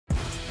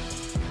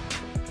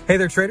Hey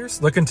there,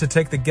 traders. Looking to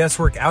take the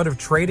guesswork out of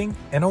trading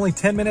in only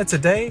 10 minutes a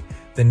day?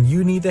 Then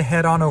you need to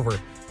head on over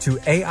to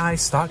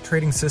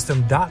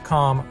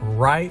AIStockTradingSystem.com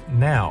right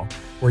now,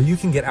 where you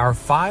can get our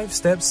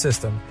 5-step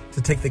system to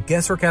take the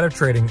guesswork out of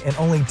trading in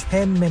only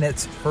 10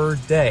 minutes per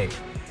day.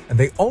 And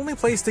the only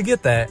place to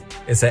get that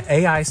is at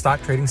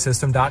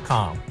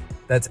AIStockTradingSystem.com.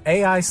 That's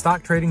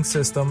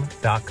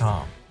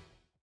AIStockTradingSystem.com.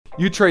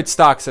 You trade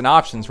stocks and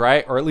options,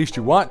 right? Or at least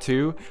you want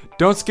to.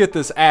 Don't skip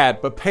this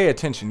ad, but pay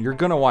attention. You're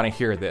going to want to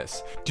hear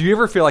this. Do you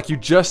ever feel like you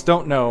just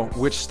don't know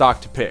which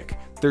stock to pick?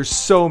 There's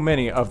so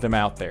many of them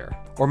out there.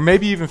 Or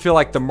maybe you even feel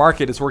like the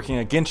market is working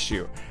against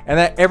you, and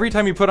that every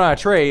time you put on a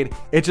trade,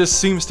 it just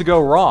seems to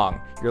go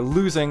wrong. You're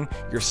losing,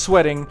 you're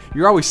sweating,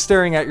 you're always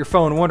staring at your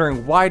phone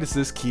wondering, why does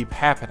this keep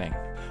happening?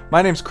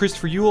 My name's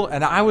Christopher Uhl,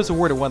 and I was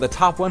awarded one of the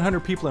top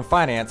 100 people in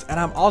finance, and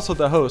I'm also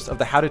the host of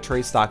the How to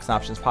Trade Stocks and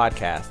Options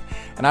podcast.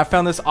 And I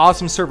found this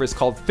awesome service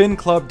called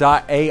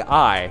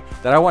FinClub.ai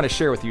that I want to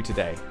share with you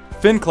today.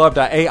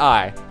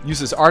 FinClub.ai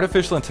uses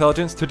artificial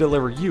intelligence to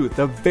deliver you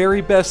the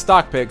very best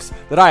stock picks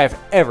that I have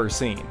ever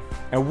seen.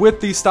 And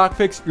with these stock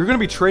picks, you're going to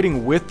be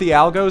trading with the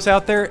algos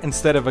out there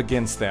instead of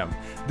against them.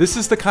 This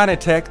is the kind of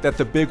tech that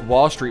the big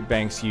Wall Street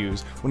banks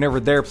use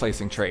whenever they're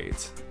placing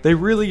trades. They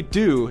really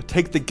do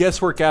take the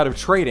guesswork out of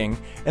trading,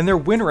 and their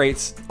win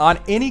rates on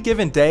any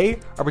given day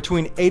are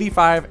between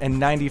 85 and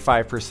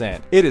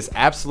 95%. It is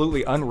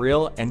absolutely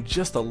unreal and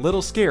just a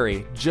little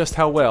scary just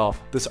how well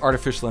this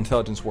artificial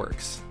intelligence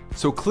works.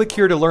 So click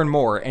here to learn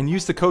more and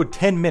use the code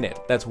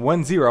 10MINUTE, that's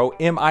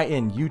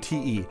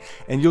 10MINUTE,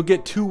 and you'll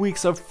get 2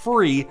 weeks of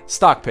free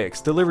stock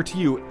picks delivered to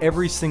you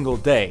every single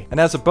day. And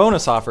as a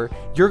bonus offer,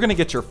 you're going to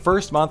get your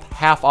first month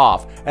half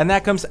off, and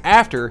that comes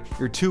after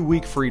your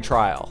 2-week free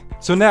trial.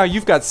 So now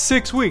you've got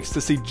 6 weeks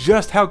to see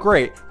just how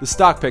great the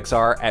stock picks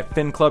are at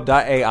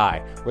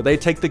FinClub.ai, where they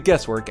take the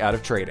guesswork out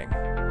of trading.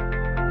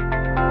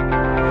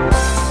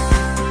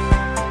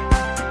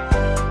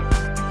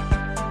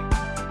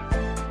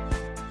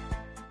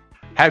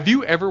 Have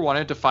you ever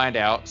wanted to find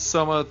out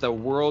some of the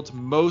world's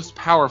most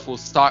powerful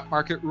stock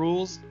market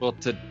rules? Well,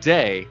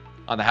 today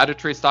on the How to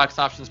Trade Stocks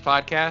and Options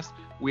podcast,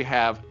 we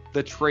have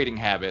The Trading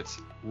Habits,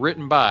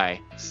 written by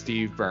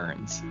Steve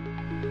Burns.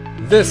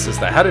 This is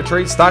the How to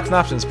Trade Stocks and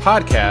Options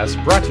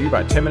podcast, brought to you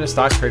by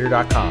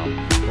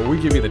 10MinuteStockTrader.com, where we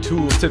give you the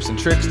tools, tips, and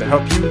tricks to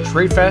help you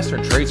trade faster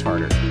and trade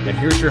smarter. And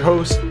here's your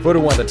host,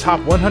 voted one of the top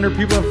 100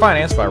 people in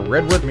finance by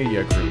Redwood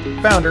Media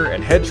Group, founder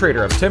and head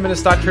trader of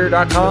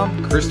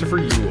 10MinuteStockTrader.com, Christopher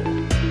Uhl.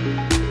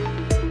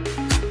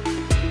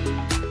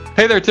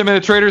 Hey there,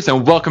 10-minute traders,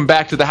 and welcome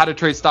back to the How to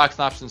Trade Stocks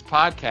and Options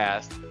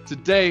podcast.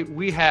 Today,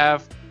 we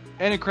have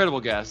an incredible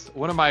guest,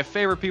 one of my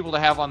favorite people to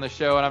have on the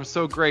show, and I'm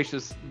so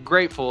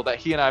grateful that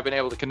he and I have been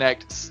able to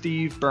connect,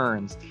 Steve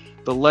Burns,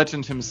 the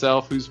legend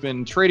himself, who's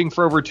been trading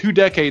for over 2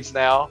 decades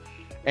now,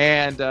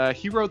 and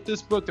he wrote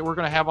this book that we're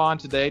going to have on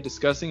today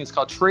discussing. It's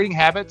called Trading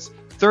Habits,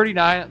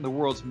 39 of the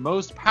world's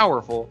most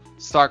powerful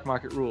stock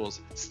market rules.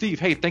 Steve,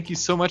 hey, thank you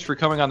so much for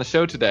coming on the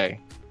show today.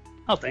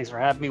 Oh, thanks for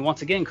having me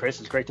once again, Chris.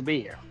 It's great to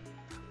be here.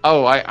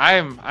 Oh,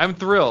 I'm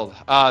thrilled.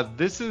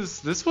 This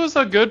was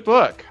a good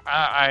book.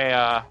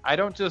 I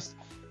don't just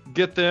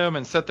get them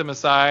and set them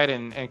aside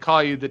and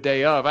call you the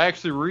day of. I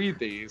actually read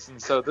these, and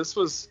so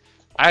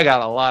I got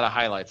a lot of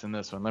highlights in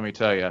this one. Let me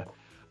tell you.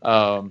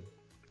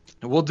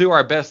 We'll do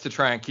our best to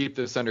try and keep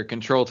this under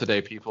control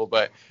today, people.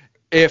 But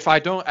if I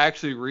don't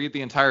actually read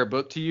the entire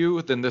book to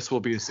you, then this will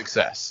be a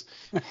success.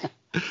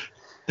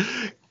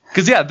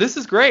 Because yeah, this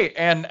is great,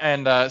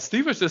 and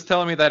Steve was just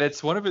telling me that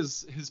it's one of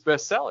his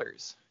best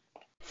sellers.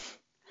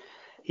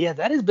 Yeah,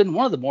 that has been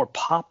one of the more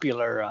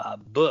popular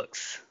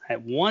books.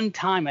 At one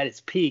time, at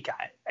its peak,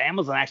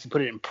 Amazon actually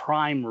put it in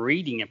Prime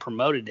Reading and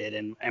promoted it.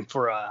 And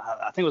for,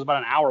 I think it was about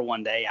an hour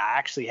one day, I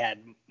actually had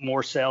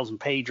more sales and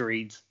page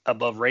reads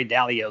above Ray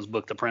Dalio's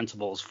book, The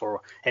Principles,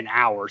 for an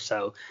hour.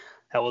 So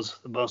that was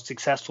the most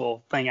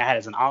successful thing I had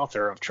as an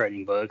author of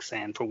trading books.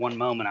 And for one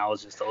moment, I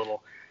was just a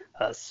little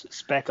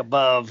speck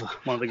above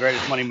one of the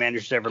greatest money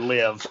managers to ever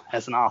live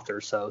as an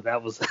author. So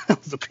that was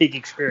a peak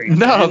experience.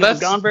 No, that's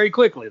gone very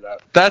quickly though.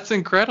 That's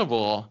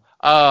incredible.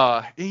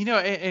 And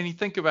you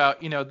think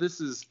about,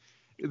 this is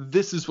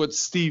what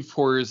Steve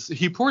pours.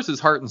 He pours his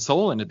heart and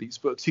soul into these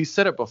books. He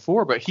said it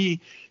before, but he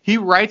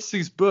writes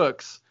these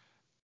books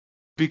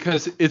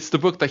because it's the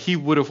book that he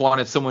would have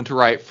wanted someone to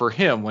write for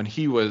him when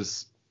he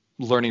was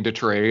learning to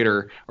trade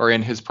or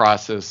in his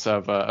process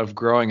of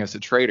growing as a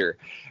trader.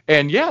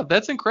 And yeah,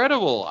 that's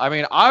incredible. I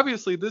mean,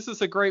 obviously this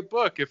is a great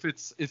book if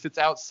it's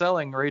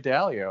outselling Ray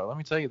Dalio. Let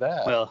me tell you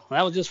that. Well,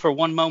 that was just for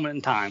one moment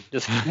in time,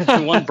 just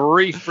one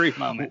brief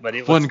moment, but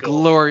it was one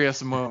cool.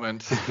 Glorious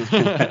moment.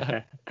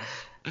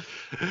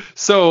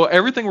 So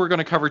everything we're going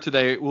to cover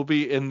today will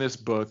be in this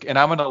book, and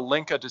I'm going to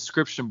link a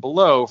description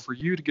below for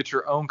you to get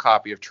your own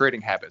copy of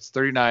Trading Habits,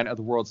 39 of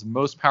the world's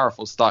most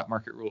powerful stock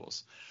market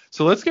rules.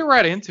 So let's get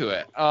right into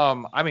it.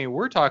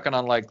 We're talking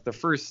on like the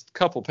first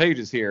couple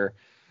pages here.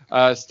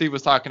 Steve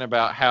was talking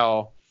about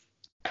how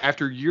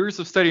after years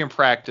of study and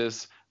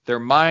practice, their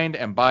mind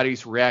and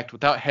bodies react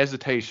without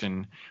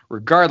hesitation,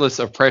 regardless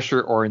of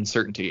pressure or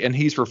uncertainty. And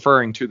he's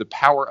referring to the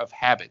power of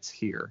habits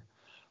here.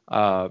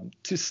 To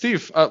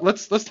Steve,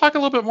 let's talk a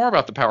little bit more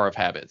about the power of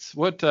habits.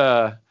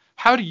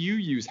 How do you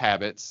use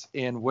habits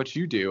in what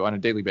you do on a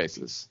daily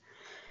basis?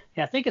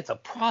 Yeah, I think it's a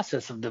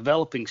process of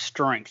developing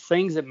strength.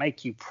 Things that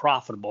make you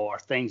profitable are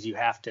things you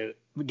have to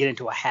get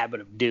into a habit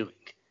of doing.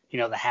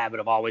 The habit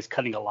of always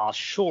cutting a loss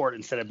short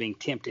instead of being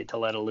tempted to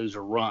let a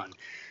loser run.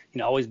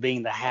 Always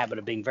being the habit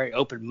of being very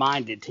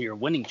open-minded to your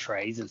winning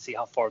trades and see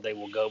how far they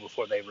will go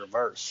before they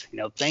reverse.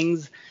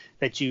 Things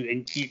that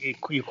you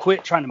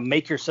quit trying to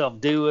make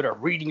yourself do it, or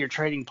reading your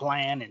trading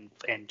plan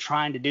and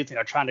trying to do things,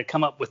 or trying to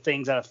come up with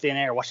things out of thin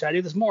air. What should I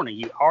do this morning?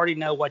 You already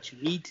know what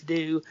you need to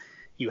do.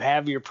 You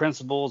have your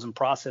principles and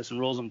process and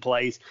rules in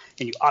place,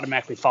 and you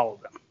automatically follow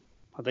them.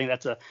 I think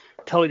that's a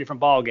totally different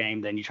ball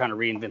game than you trying to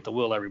reinvent the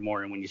wheel every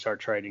morning when you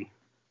start trading.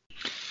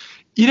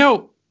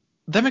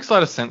 That makes a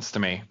lot of sense to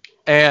me.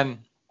 And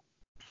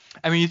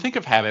I mean, you think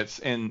of habits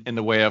in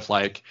the way of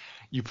like,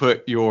 you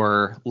put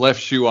your left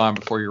shoe on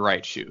before your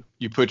right shoe.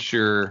 You put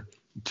your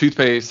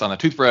toothpaste on a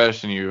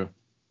toothbrush, and you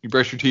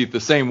brush your teeth the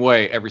same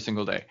way every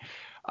single day.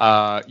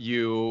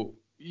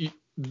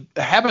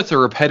 Habits are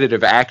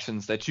repetitive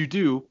actions that you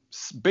do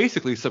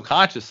basically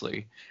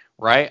subconsciously,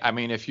 right? I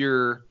mean, if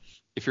you're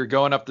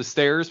going up the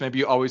stairs, maybe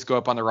you always go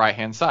up on the right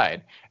hand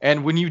side.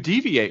 And when you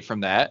deviate from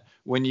that,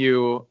 when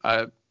you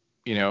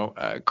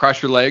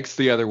cross your legs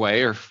the other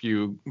way, or if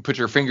you put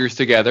your fingers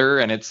together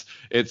and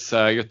it's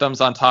your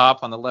thumbs on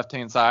top on the left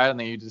hand side, and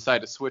then you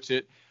decide to switch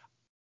it,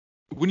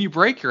 when you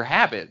break your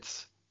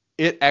habits,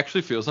 it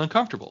actually feels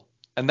uncomfortable.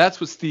 And that's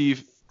what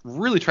Steve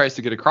really tries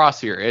to get across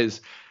here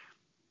is,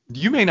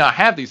 you may not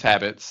have these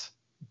habits,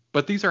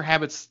 but these are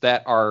habits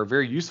that are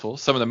very useful,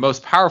 some of the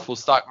most powerful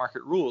stock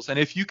market rules. And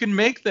if you can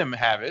make them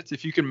habits,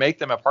 if you can make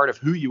them a part of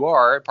who you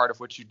are, a part of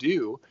what you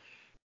do,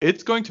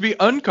 it's going to be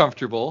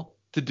uncomfortable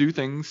to do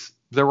things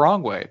the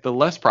wrong way, the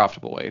less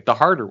profitable way, the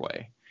harder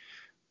way.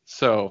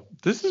 So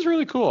this is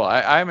really cool.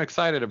 I'm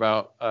excited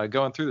about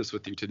going through this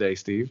with you today,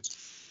 Steve.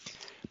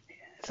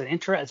 It's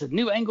a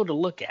new angle to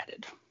look at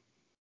it.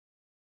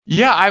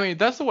 Yeah, I mean,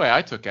 that's the way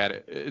I took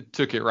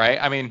it, right?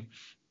 I mean,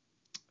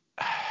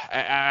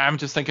 I'm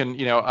just thinking,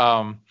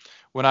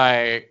 when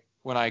I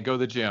go to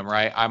the gym,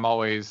 right, I'm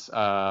always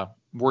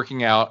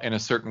working out in a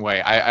certain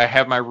way. I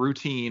have my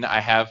routine, I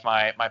have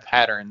my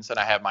patterns, and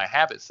I have my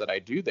habits that I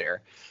do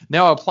there.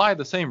 Now apply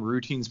the same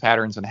routines,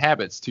 patterns, and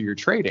habits to your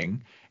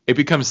trading. It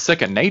becomes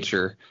second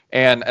nature.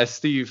 And as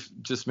Steve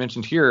just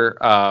mentioned here,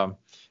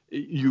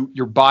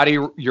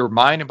 your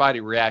mind and body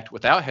react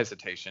without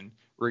hesitation,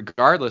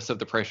 regardless of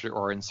the pressure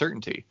or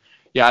uncertainty.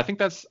 Yeah, I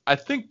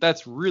think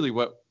that's really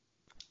what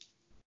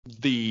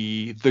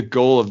the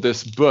goal of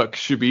this book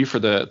should be for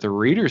the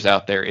readers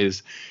out there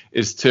is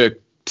to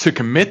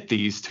commit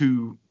these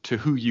to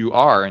who you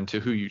are and to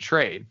who you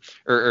trade,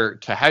 or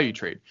to how you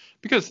trade.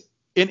 Because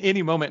in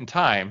any moment in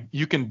time,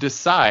 you can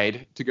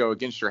decide to go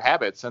against your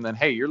habits, and then,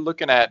 hey, you're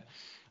looking at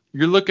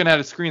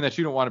a screen that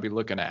you don't want to be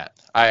looking at.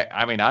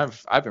 I mean,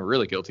 I've been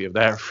really guilty of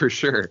that for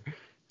sure.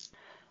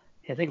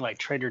 I think like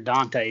Trader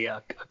Dante,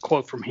 a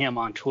quote from him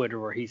on Twitter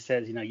where he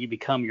says, you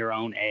become your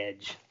own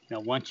edge.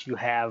 Once you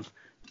have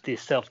the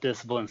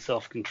self-discipline,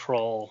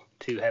 self-control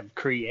to have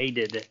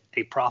created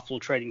a profitable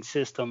trading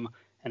system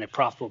and a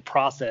profitable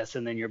process,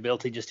 and then your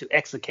ability just to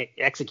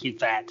execute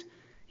that,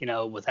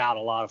 without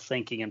a lot of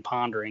thinking and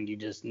pondering, you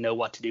just know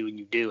what to do and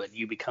you do it.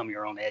 You become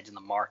your own edge in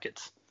the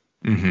markets.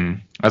 Mm-hmm.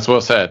 That's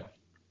well said.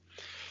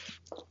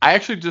 I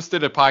actually just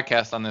did a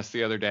podcast on this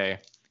the other day,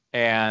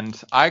 and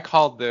I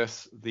called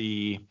this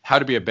the How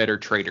to Be a Better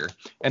Trader.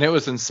 And it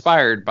was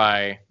inspired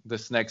by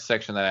this next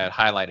section that I had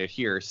highlighted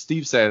here.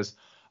 Steve says,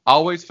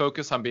 always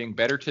focus on being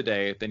better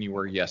today than you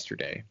were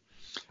yesterday.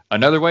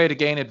 Another way to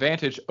gain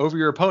advantage over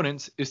your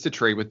opponents is to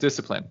trade with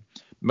discipline.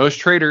 Most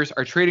traders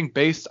are trading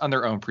based on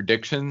their own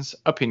predictions,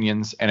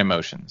 opinions, and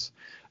emotions.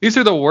 These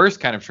are the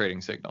worst kind of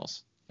trading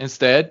signals.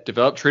 Instead,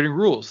 develop trading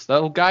rules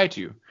that will guide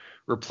you.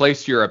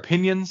 Replace your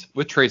opinions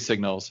with trade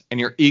signals, and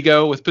your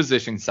ego with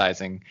position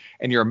sizing,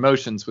 and your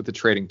emotions with the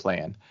trading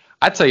plan.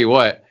 I tell you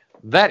what,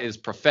 that is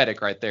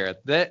prophetic right there.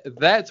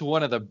 That's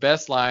one of the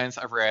best lines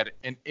I've read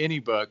in any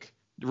book,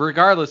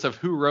 regardless of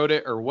who wrote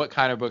it or what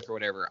kind of book or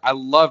whatever. I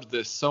loved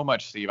this so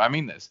much, Steve. I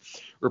mean this.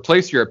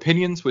 Replace your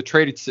opinions with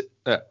trade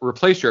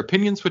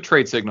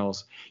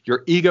signals,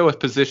 your ego with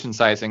position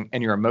sizing,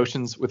 and your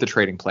emotions with a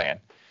trading plan.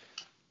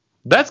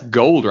 That's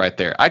gold right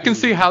there. I can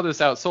see how this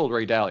outsold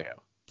Ray Dalio.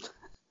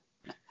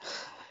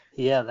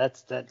 Yeah,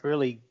 that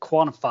really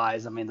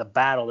quantifies, the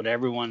battle that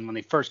everyone, when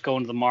they first go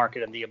into the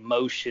market, and the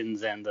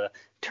emotions and the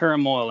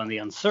turmoil and the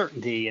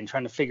uncertainty and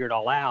trying to figure it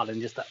all out,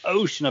 and just the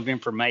ocean of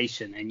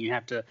information. And you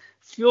have to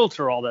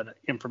filter all that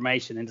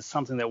information into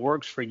something that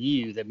works for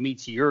you, that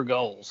meets your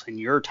goals and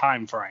your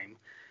time frame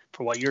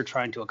for what you're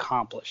trying to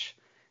accomplish.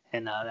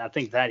 And I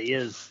think that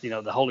is,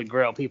 the holy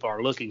grail people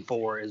are looking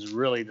for, is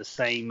really the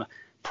same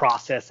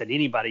process that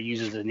anybody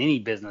uses in any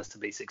business to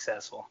be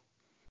successful.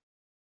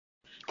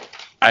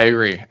 I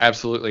agree.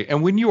 Absolutely.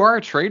 And when you are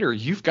a trader,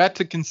 you've got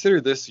to consider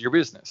this your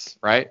business,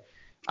 right?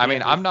 I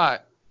mean,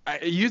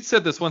 you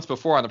said this once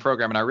before on the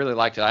program, and I really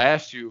liked it. I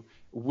asked you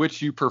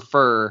which you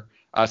prefer,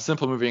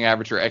 simple moving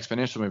average or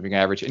exponential moving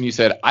average. And you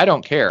said, I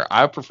don't care.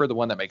 I prefer the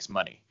one that makes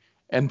money.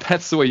 And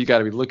that's the way you got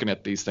to be looking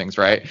at these things,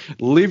 right?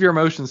 Leave your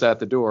emotions at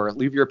the door.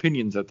 Leave your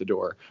opinions at the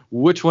door.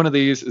 Which one of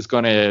these is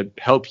going to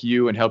help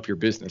you and help your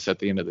business at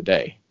the end of the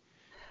day?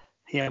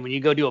 Yeah, when you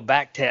go do a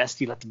back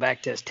test, you let the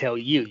back test tell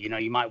you.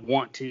 You might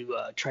want to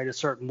trade a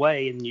certain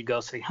way, and you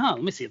go say,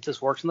 let me see if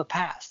this works in the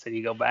past. And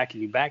you go back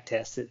and you back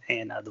test it,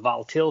 and the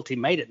volatility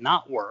made it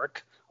not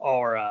work.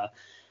 Or,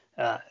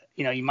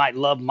 you might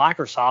love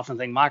Microsoft and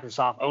think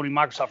owning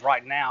Microsoft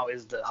right now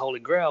is the holy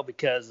grail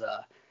because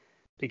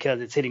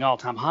it's hitting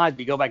all-time highs.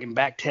 But you go back and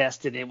back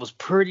test it, it was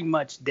pretty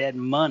much dead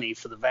money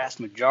for the vast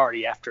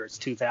majority after its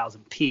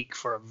 2000 peak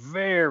for a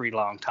very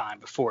long time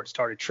before it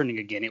started trending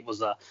again. It was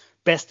the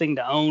best thing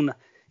to own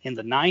in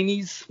the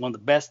 90s, one of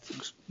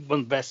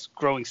the best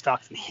growing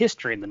stocks in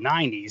history in the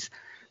 90s,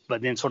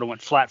 but then sort of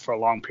went flat for a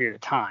long period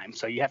of time.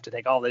 So you have to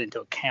take all that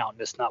into account.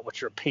 That's not what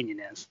your opinion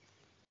is.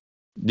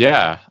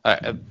 Yeah,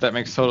 that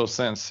makes total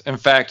sense. In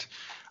fact,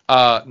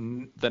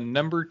 the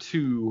number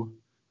 2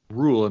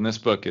 rule in this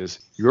book is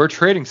your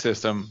trading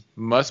system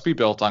must be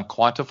built on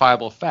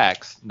quantifiable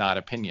facts, not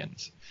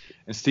opinions.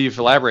 And Steve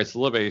elaborates a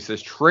little bit. He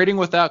says trading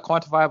without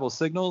quantifiable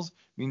signals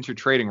means you're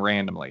trading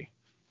randomly.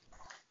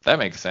 That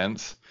makes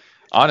sense.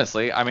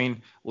 Honestly, I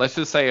mean, let's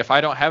just say if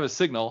I don't have a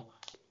signal,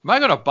 am I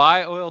going to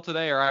buy oil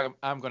today or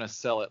I'm going to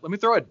sell it? Let me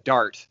throw a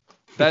dart.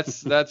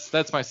 That's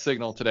my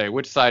signal today.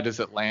 Which side does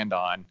it land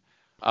on?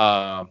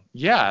 That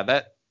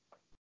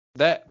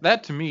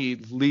to me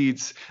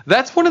leads.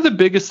 That's one of the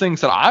biggest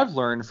things that I've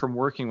learned from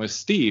working with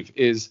Steve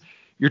is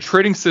your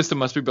trading system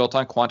must be built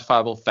on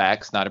quantifiable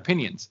facts, not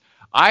opinions.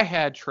 I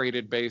had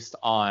traded based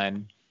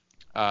on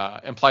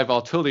implied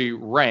volatility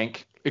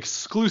rank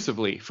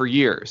exclusively for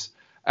years.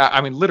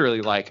 I mean,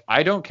 literally, like,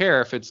 I don't care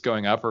if it's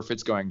going up or if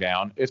it's going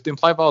down. If the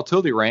implied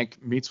volatility rank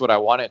meets what I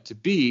want it to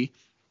be,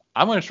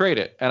 I'm going to trade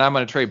it. And I'm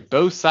going to trade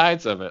both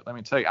sides of it. Let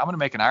me tell you, I'm going to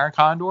make an iron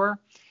condor.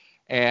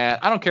 And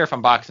I don't care if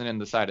I'm boxing in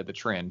the side of the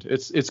trend.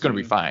 It's going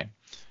to be fine.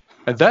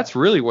 And that's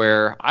really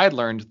where I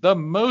learned the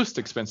most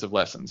expensive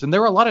lessons. And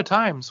there were a lot of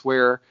times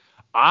where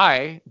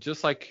I,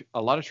 just like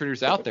a lot of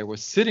traders out there,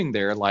 was sitting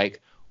there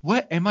like,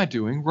 what am I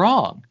doing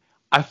wrong?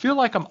 I feel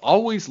like I'm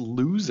always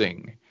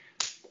losing.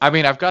 I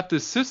mean, I've got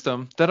this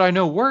system that I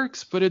know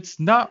works, but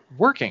it's not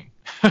working.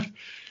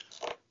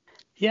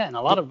 Yeah,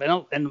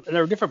 and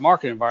there are different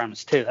market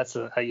environments too. That's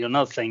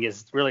another thing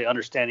is really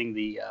understanding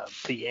the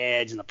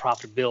edge and the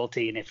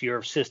profitability. And if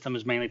your system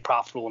is mainly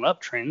profitable in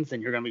uptrends,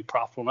 then you're going to be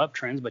profitable in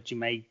uptrends, but you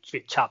may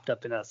get chopped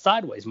up in a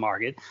sideways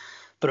market.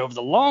 But over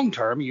the long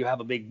term, you have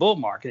a big bull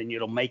market, and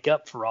it'll make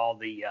up for all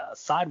the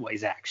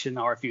sideways action.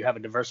 Or if you have a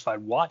diversified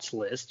watch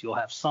list, you'll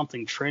have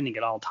something trending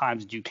at all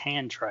times that you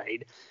can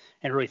trade.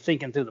 And really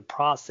thinking through the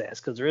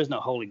process, because there is no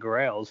holy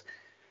grails.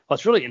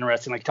 What's really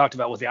interesting, like you talked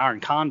about with the iron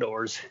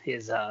condors,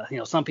 is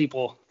some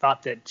people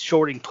thought that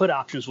shorting put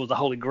options was the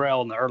holy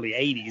grail in the early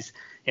 80s,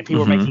 and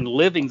people were making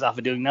livings off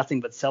of doing nothing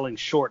but selling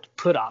short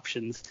put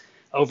options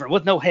over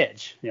with no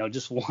hedge,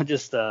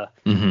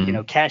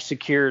 cash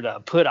secured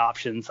put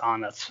options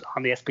on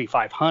the SP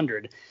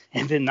 500,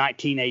 and then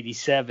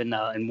 1987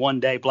 in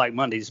one day, Black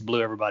Monday just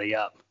blew everybody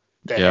up.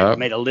 They had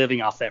made a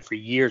living off that for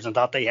years and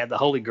thought they had the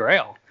holy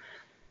grail.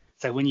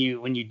 So when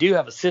you do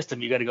have a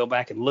system, you got to go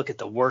back and look at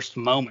the worst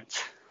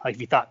moments. Like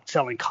if you thought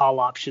selling call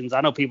options, I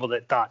know people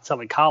that thought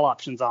selling call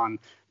options on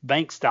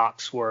bank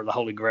stocks were the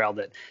holy grail,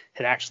 that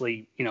had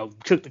actually,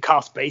 took the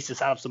cost basis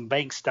out of some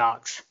bank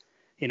stocks,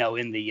 in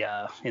the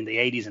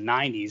 80s and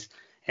 90s.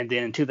 And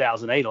then in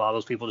 2008, a lot of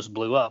those people just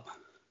blew up.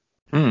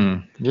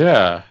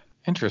 Yeah.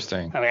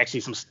 Interesting. I mean,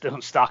 actually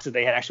some stocks that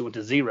they had actually went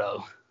to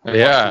zero.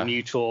 Yeah.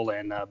 Mutual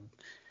and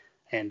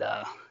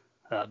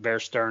Bear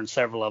Stearns,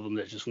 several of them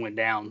that just went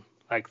down.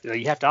 Like,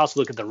 you have to also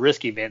look at the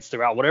risk events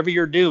throughout whatever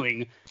you're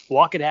doing.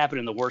 What could happen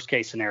in the worst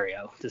case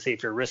scenario to see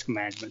if your risk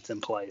management's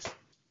in place?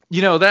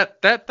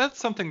 That's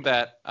something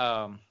that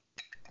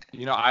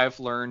I've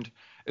learned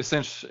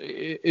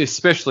essentially,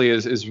 especially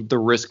is the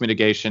risk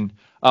mitigation.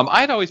 I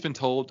had always been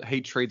told,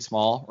 hey, trade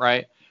small,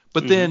 right?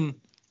 But then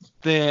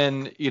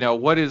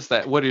what is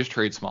that? What is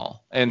trade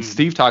small? And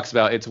Steve talks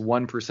about it's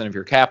 1% of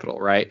your capital,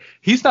 right?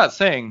 He's not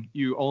saying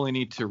you only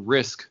need to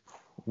risk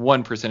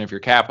 1% of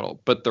your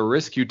capital, but the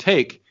risk you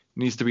take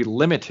needs to be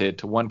limited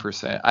to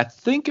 1%. I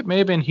think it may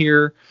have been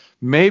here,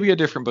 maybe a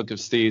different book of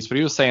Steve's, but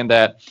he was saying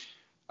that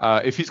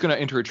if he's going to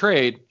enter a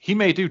trade, he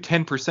may do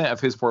 10%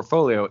 of his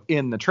portfolio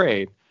in the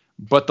trade,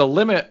 but the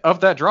limit of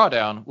that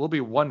drawdown will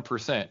be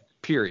 1%,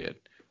 period,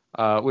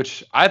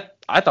 which I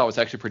thought was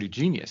actually pretty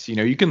genius.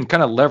 You can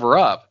kind of lever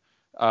up,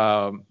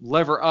 and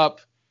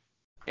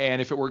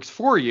if it works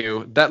for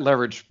you, that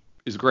leverage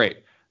is great.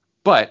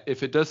 But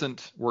if it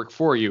doesn't work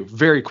for you,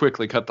 very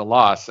quickly cut the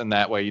loss, and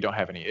that way you don't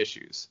have any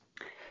issues.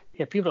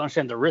 Yeah, people don't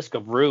understand the risk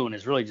of ruin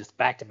is really just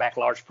back-to-back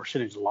large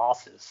percentage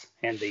losses,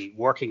 and the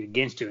working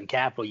against you in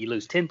capital. You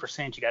lose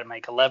 10%, you got to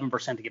make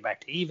 11% to get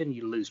back to even.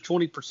 You lose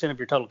 20% of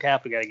your total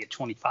capital, you got to get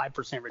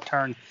 25%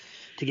 return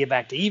to get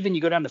back to even.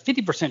 You go down to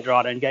 50%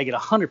 drawdown, you got to get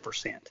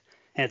 100%.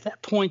 And at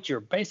that point, you're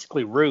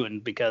basically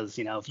ruined because,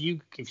 if you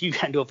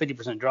got into a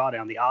 50%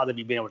 drawdown, the odds of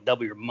you being able to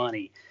double your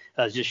money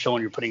is just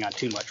showing you're putting on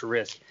too much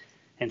risk.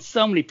 And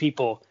so many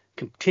people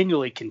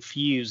continually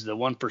confuse the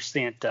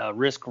 1%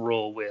 risk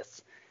rule with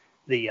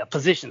the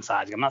position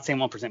sizing. I'm not saying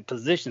 1%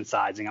 position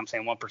sizing. I'm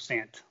saying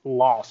 1%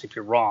 loss if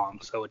you're wrong.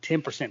 So a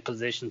 10%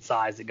 position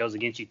size that goes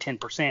against you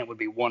 10% would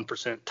be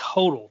 1%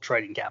 total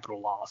trading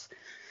capital loss.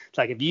 It's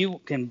like if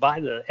you can buy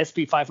the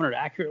SP 500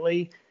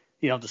 accurately,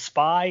 the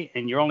SPY,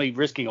 and you're only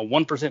risking a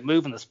 1%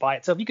 move in the SPY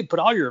itself, you could put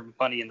all your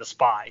money in the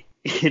SPY,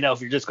 if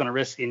you're just going to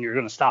risk and you're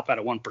going to stop at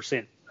a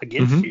 1%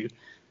 against you.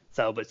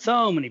 So, but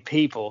so many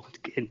people,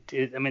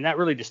 that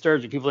really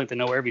disturbs me. People think they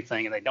know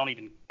everything and they don't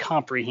even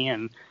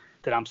comprehend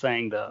that I'm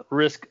saying the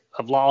risk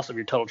of loss of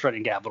your total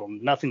trading capital,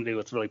 nothing to do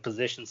with really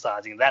position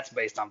sizing. That's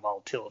based on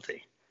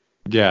volatility.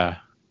 Yeah,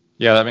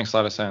 that makes a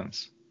lot of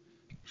sense.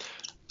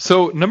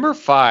 So number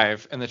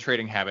 5 in the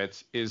trading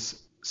habits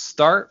is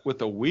start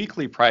with a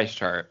weekly price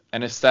chart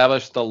and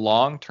establish the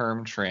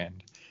long-term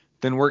trend.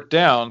 Then work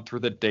down through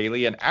the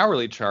daily and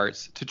hourly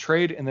charts to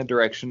trade in the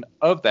direction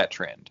of that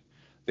trend.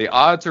 The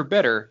odds are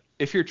better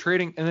if you're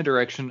trading in the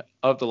direction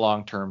of the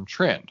long-term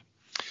trend.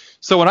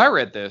 So when I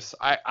read this,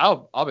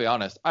 I'll be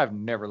honest, I've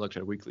never looked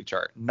at a weekly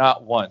chart,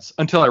 not once,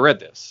 until I read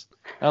this.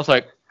 And I was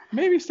like,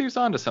 maybe Steve's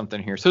onto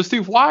something here. So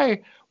Steve, why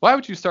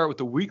would you start with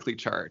the weekly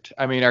chart?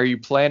 I mean, are you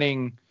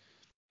planning?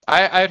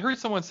 I had heard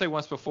someone say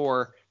once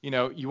before,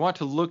 you want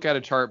to look at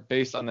a chart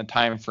based on the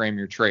time frame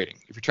you're trading.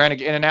 If you're trying to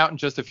get in and out in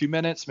just a few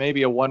minutes,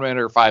 maybe a 1 minute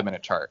or 5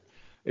 minute chart.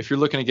 If you're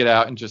looking to get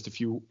out in just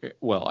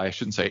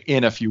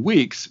in a few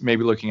weeks,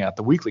 maybe looking at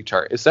the weekly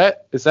chart. Is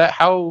that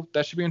how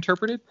that should be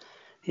interpreted?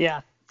 Yeah,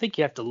 I think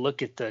you have to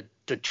look at the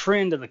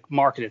trend of the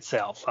market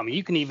itself. I mean,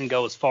 you can even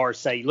go as far as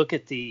say, look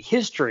at the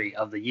history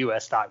of the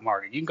U.S. stock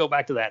market. You can go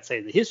back to that,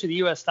 say the history of the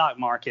U.S. stock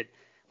market.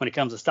 When it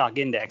comes to stock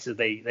indexes,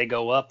 they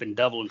go up and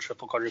double and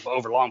triple quadruple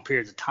over long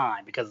periods of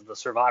time because of the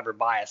survivor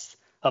bias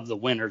of the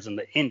winners and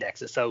the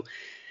indexes. So,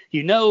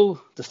 the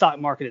stock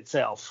market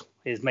itself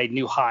has made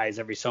new highs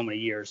every so many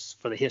years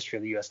for the history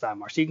of the U.S. stock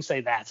market. So you can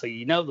say that. So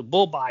the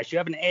bull bias, you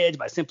have an edge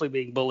by simply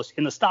being bullish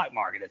in the stock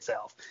market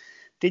itself.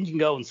 Then you can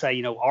go and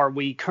say, are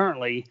we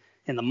currently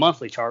in the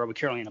monthly chart? Are we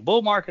currently in a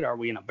bull market? Are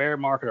we in a bear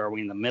market? Are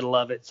we in the middle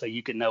of it? So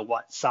you can know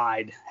what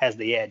side has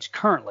the edge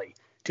currently.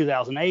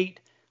 2008.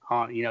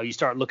 You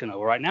start looking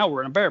over. Right now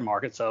we're in a bear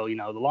market, so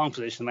the long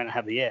position may not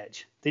have the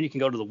edge. Then you can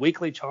go to the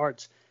weekly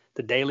charts,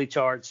 the daily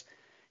charts.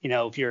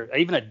 If you're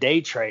even a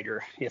day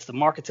trader, if the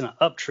market's in an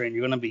uptrend,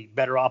 you're going to be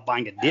better off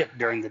buying a dip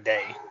during the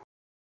day.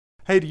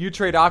 Hey, do you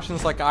trade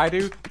options like I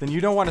do? Then you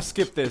don't want to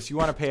skip this. You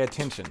want to pay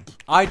attention.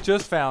 I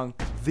just found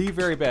the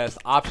very best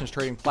options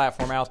trading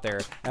platform out there,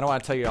 and I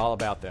want to tell you all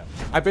about them.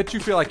 I bet you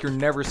feel like you're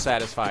never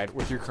satisfied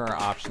with your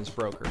current options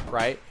broker,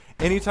 right?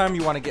 Anytime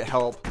you want to get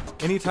help,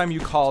 anytime you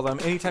call them,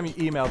 anytime you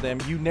email them,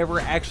 you never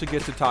actually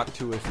get to talk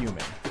to a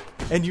human.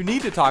 And you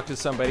need to talk to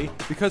somebody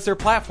because their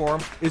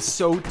platform is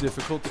so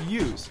difficult to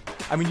use.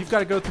 I mean, you've got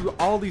to go through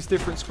all these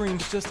different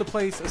screens just to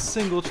place a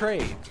single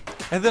trade.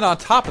 And then on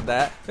top of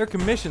that, their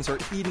commissions are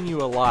eating you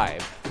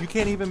alive. You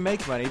can't even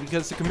make money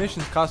because the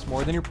commissions cost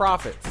more than your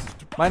profits.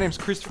 My name's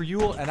Christopher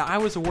Ewell, and I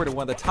was awarded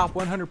one of the top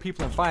 100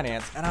 people in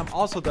finance, and I'm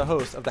also the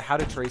host of the How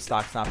to Trade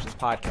Stocks and Options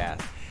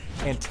podcast.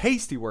 And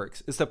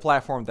Tastyworks is the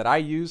platform that I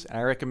use and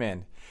I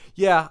recommend.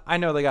 Yeah, I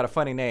know they got a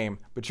funny name,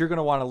 but you're going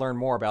to want to learn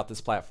more about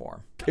this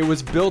platform. It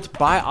was built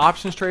by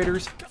options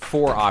traders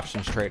for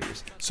options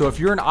traders. So if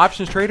you're an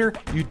options trader,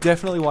 you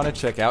definitely want to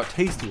check out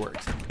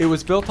Tastyworks. It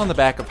was built on the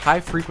back of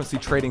high-frequency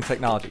trading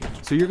technology,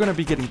 so you're going to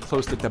be getting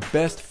close to the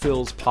best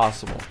fills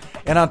possible.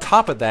 And on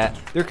top of that,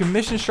 their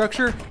commission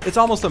structure, it's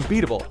almost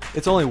unbeatable.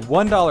 It's only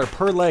 $1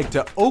 per leg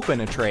to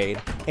open a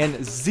trade and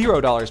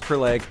 $0 per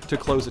leg to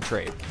close a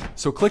trade.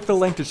 So click the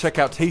link to check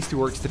out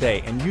Tastyworks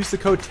today and use the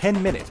code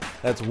 10MINUTE,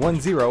 that's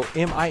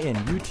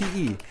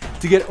 10MINUTE,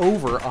 to get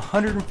over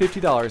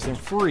 $150 in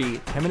free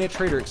 10-Minute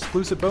Trader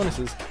exclusive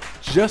bonuses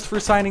just for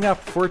signing up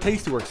for a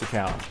Tastyworks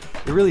account.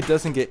 It really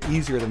doesn't get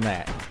easier than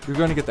that. You're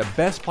going to get the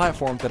best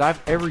platform that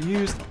I've ever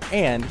used,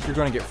 and you're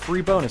going to get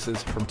free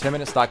bonuses from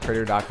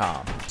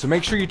 10MinuteStockTrader.com. So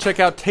make sure you check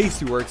out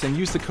Tastyworks and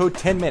use the code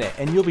 10MINUTE,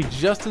 and you'll be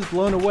just as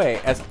blown away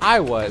as I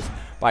was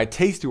by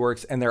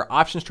Tastyworks and their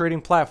options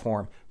trading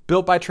platform,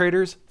 built by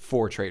traders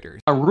for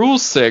traders. Rule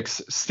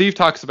 6, Steve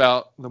talks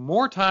about the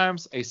more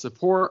times a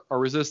support or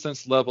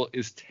resistance level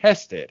is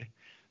tested,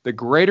 the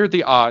greater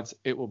the odds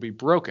it will be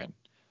broken.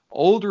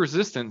 Old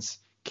resistance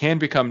can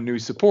become new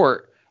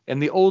support,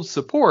 and the old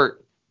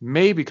support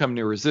may become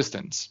new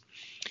resistance.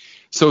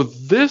 So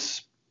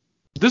this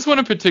one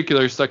in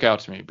particular stuck out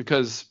to me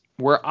because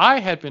where I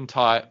had been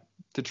taught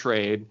to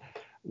trade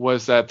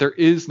was that there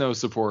is no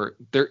support,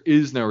 there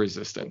is no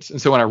resistance.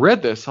 And so when I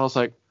read this, I was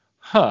like,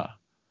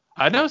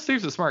 I know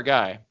Steve's a smart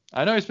guy.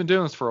 I know he's been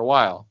doing this for a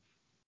while.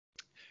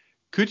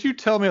 could you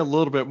tell me a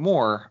little bit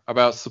more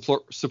about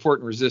support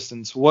and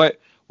resistance? What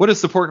does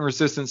support and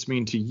resistance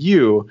mean to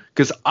you?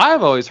 Because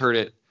I've always heard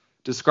it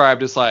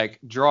described as like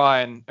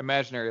drawing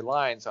imaginary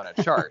lines on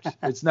a chart.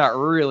 It's not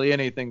really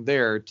anything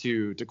there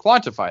to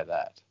quantify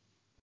that.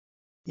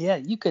 Yeah,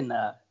 you can.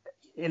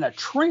 In a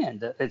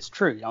trend, it's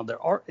true. There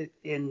are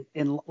in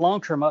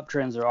long-term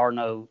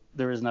uptrends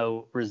there is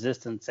no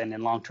resistance, and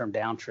in long-term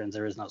downtrends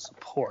there is no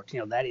support.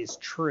 That is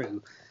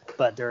true,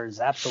 but there is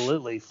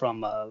absolutely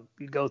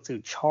you go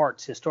through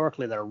charts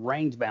historically that are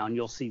range bound.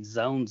 You'll see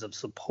zones of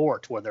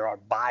support where there are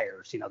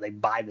buyers. They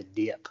buy the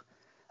dip.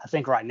 I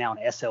think right now in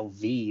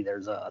SLV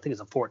I think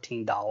it's a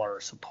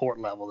 $14 support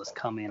level that's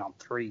come in on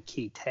 3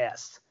 key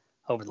tests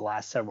over the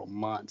last several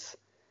months.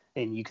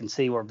 And you can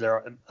see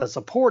where a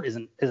support is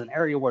an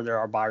area where there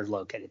are buyers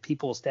located.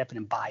 People will step in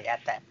and buy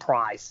at that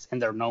price,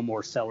 and there are no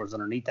more sellers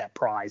underneath that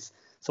price,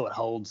 so it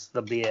holds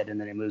the bid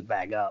and then it moves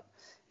back up.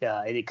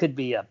 And it could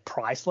be a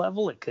price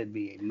level, it could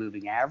be a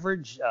moving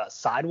average,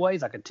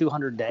 sideways, like a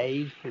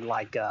 200-day,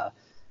 like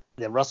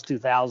the Russell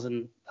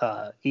 2000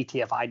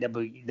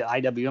 ETF the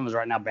IWM is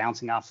right now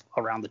bouncing off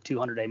around the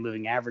 200-day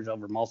moving average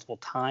over multiple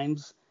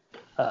times,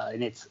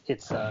 and it's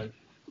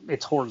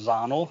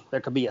horizontal.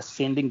 There could be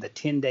ascending. The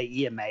 10-day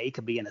EMA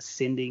could be an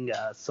ascending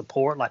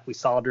support, like we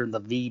saw during the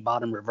V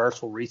bottom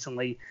reversal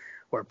recently,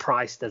 where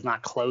price does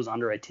not close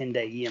under a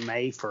 10-day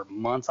EMA for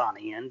months on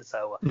end.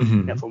 So,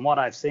 from what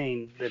I've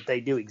seen, that they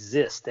do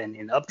exist. And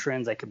in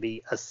uptrends, they could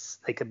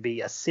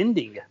be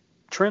ascending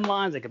trend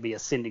lines. They could be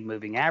ascending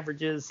moving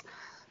averages.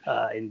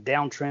 In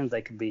downtrends,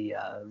 they could be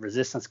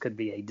resistance could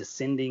be a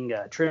descending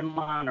trend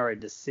line or a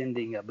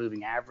descending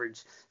moving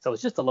average. So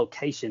it's just a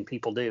location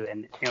people do,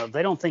 and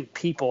they don't think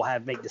people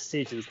make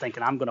decisions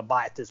thinking I'm going to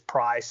buy at this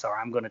price or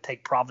I'm going to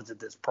take profits at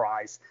this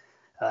price.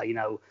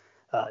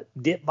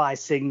 Dip buy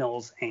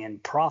signals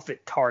and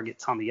profit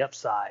targets on the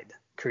upside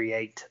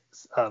create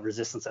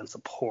resistance and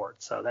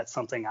support. So that's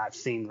something I've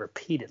seen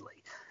repeatedly.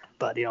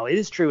 But, it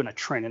is true in a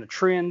trend. In a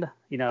trend,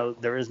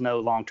 there is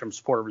no long-term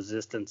support or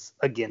resistance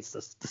against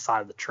the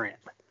side of the trend.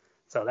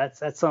 So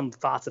that's some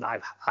thoughts that I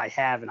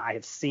have and I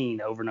have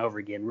seen over and over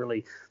again.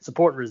 Really,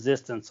 support and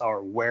resistance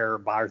are where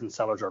buyers and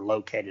sellers are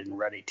located and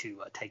ready to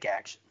take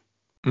action.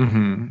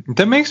 Mm-hmm.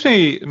 That makes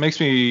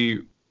me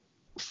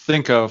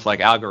think of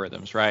like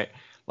algorithms, right?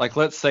 Like,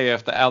 let's say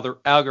if the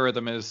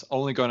algorithm is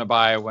only going to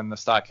buy when the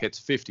stock hits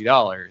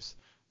 $50,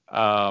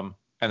 and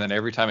then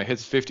every time it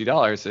hits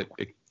 $50,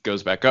 it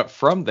goes back up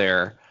from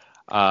there.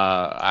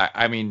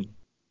 I mean,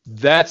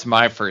 that's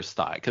my first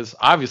thought, because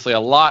obviously a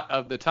lot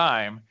of the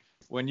time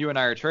when you and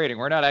I are trading,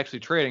 we're not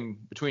actually trading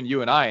between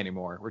you and I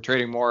anymore. We're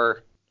trading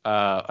more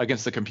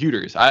against the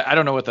computers. I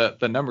don't know what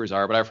the numbers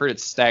are, but I've heard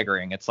it's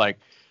staggering. It's like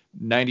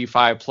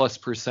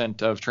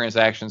 95+% of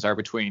transactions are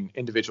between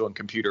individual and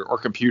computer or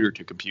computer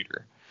to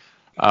computer.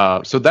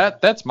 So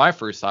that's my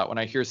first thought when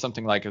I hear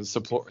something like a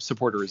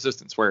support or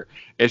resistance, where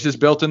it's just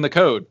built in the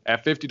code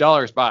at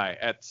 $50 buy,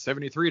 at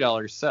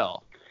 $73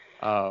 sell.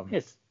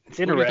 It's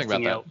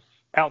interesting.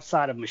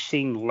 Outside of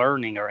machine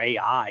learning or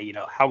AI,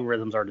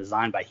 algorithms are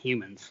designed by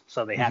humans,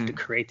 so they have to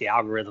create the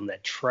algorithm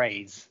that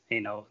trades.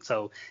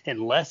 So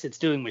unless it's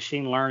doing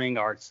machine learning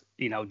or it's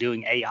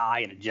doing AI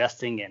and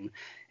adjusting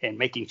and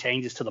making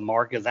changes to the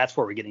market, because that's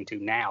where we're getting to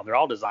now. They're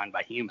all designed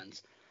by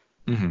humans.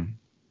 Mm-hmm.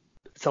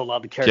 So a lot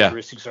of the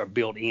characteristics are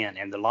built in,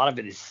 and a lot of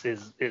it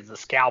is the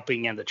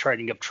scalping and the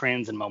trading of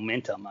trends and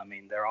momentum. I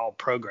mean, they're all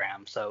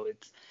programmed. So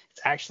it's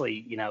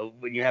actually,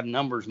 when you have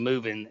numbers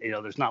moving,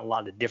 there's not a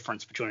lot of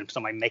difference between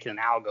somebody making an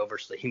algo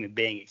versus a human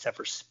being, except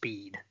for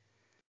speed.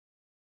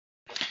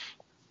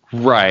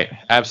 Right.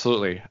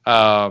 Absolutely.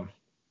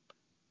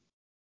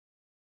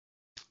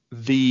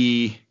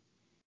 The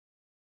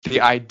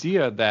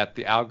idea that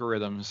the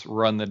algorithms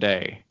run the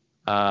day,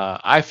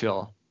 I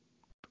feel,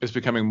 is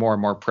becoming more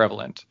and more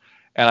prevalent.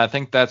 And I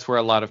think that's where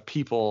a lot of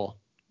people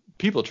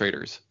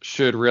traders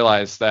should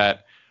realize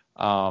that,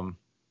 you're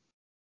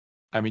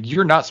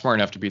not smart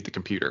enough to beat the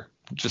computer.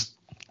 Just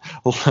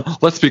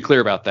let's be clear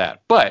about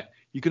that. But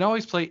you can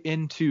always play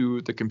into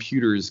the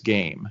computer's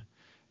game.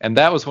 And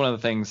that was one of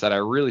the things that I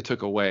really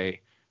took away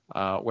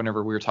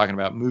whenever we were talking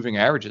about moving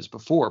averages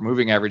before,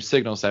 moving average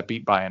signals that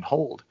beat, buy, and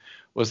hold,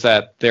 was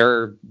that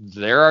there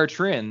are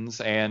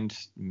trends, and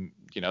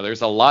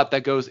there's a lot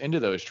that goes into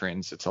those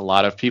trends. It's a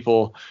lot of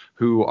people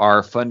who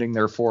are funding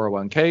their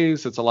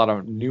 401ks. It's a lot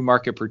of new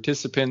market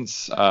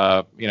participants,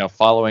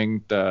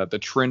 following the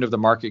trend of the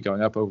market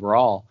going up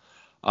overall.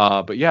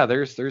 But yeah,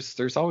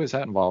 there's always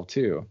that involved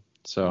too.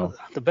 So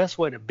the best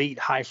way to beat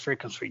high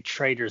frequency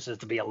traders is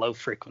to be a low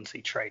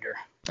frequency trader.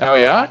 Oh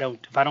yeah.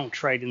 If I don't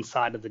trade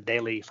inside of the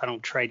daily, if I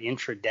don't trade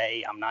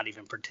intraday, I'm not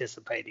even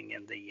participating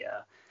in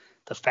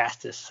the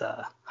fastest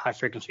high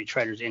frequency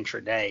traders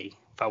intraday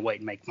if I wait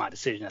and make my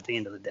decision at the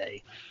end of the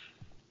day.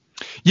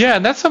 Yeah,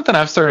 and that's something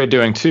I've started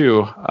doing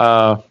too,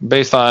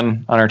 based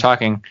on our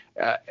talking.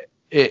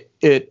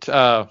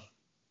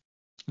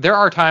 There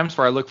are times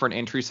where I look for an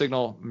entry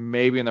signal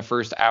maybe in the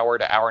first hour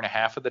to hour and a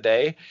half of the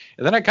day,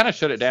 and then I kind of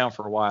shut it down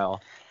for a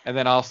while, and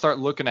then I'll start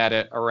looking at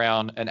it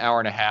around an hour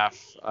and a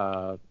half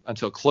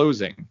until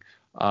closing.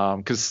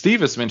 Because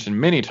Steve has mentioned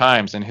many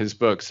times in his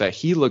books that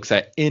he looks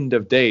at end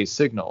of day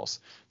signals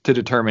to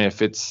determine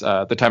if it's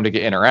the time to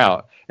get in or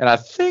out. And I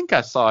think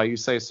I saw you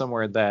say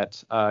somewhere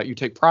that you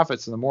take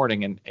profits in the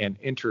morning and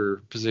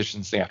enter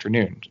positions in the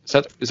afternoon.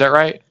 Is that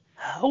right?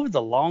 Over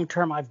the long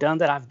term, I've done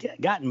that.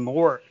 I've gotten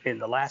more in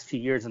the last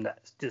few years into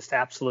just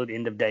absolute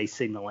end of day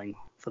signaling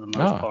for the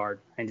most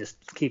part, and just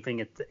keeping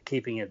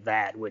it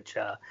that. Which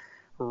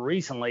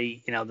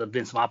recently, there've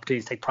been some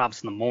opportunities to take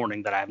profits in the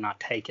morning that I have not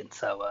taken.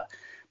 So,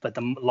 but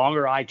the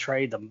longer I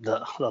trade,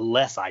 the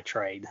less I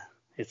trade.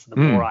 It's the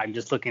more I'm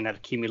just looking at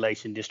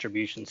accumulation,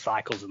 distribution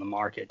cycles in the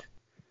market,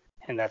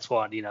 and that's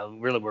what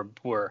really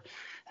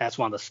that's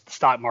why the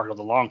stock market of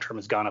the long term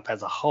has gone up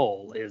as a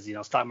whole. Is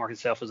stock market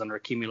itself is under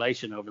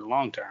accumulation over the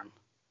long term.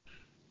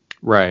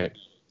 Right.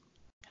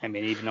 I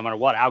mean, even no matter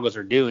what algos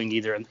are doing,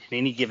 either in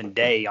any given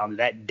day on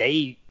that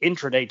day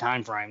intraday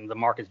time frame, the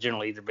market's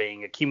generally either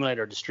being accumulated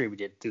or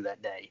distributed through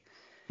that day.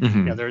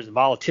 Mm-hmm. There's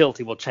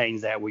volatility will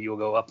change that where you'll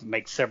go up and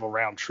make several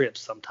round trips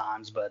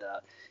sometimes, but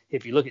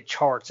if you look at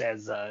charts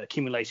as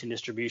accumulation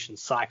distribution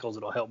cycles,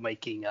 it'll help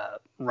making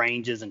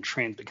ranges and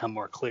trends become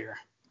more clear.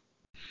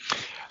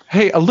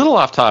 Hey, a little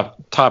off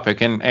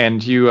topic,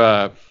 and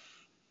you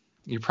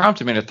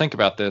prompted me to think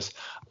about this.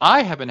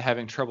 I have been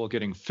having trouble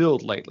getting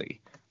filled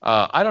lately.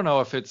 I don't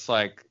know if it's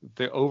like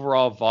the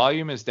overall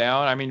volume is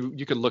down. I mean,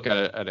 you could look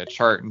at a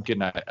chart and get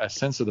a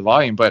sense of the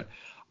volume, but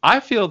I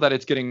feel that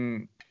it's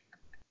getting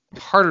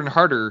harder and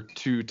harder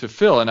to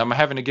fill, and I'm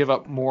having to give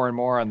up more and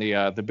more on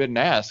the bid and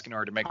ask in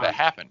order to make that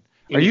happen.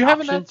 Are you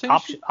having that same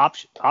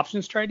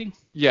options trading?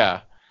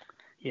 Yeah.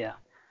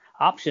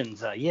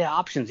 Options.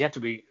 Options. You have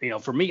to be,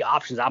 for me,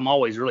 options, I'm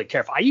always really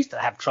careful. I used to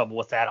have trouble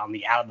with that on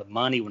the out of the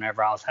money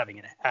whenever I was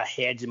having a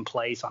hedge in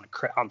place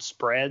on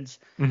spreads.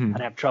 Mm-hmm.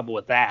 I'd have trouble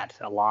with that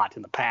a lot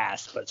in the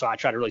past. But so I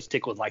try to really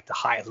stick with like the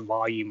highest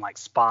volume, like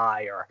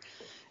SPY or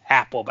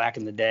Apple back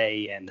in the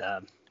day, and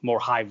more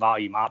high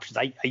volume options.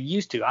 I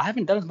used to. I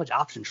haven't done as much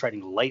option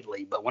trading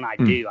lately, but when I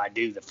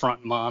do the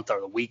front month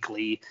or the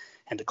weekly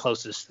and the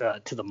closest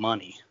to the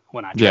money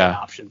when I trade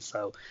options.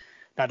 So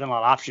not done a lot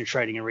of option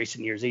trading in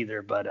recent years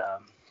either, but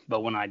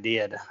when I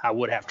did, I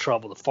would have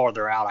trouble the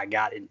farther out I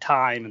got in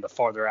time and the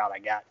farther out I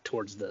got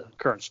towards the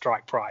current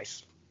strike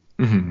price.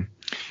 Mm-hmm.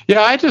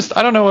 Yeah, I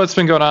don't know what's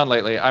been going on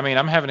lately. I mean,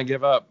 I'm having to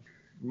give up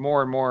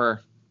more and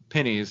more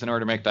pennies in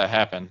order to make that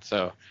happen.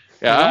 So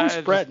yeah,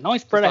 the only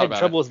spread I had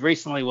trouble with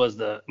recently was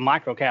the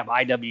microcap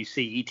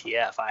IWC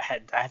ETF. I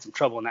had some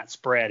trouble in that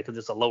spread because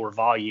it's a lower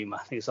volume. I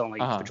think it's only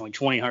between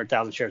 20 and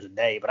 100,000 shares a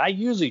day. But I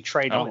usually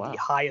trade only the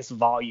highest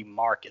volume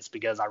markets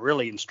because I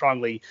really am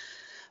strongly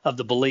of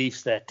the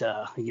beliefs that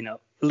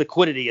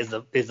liquidity is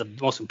the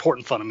most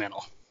important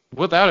fundamental.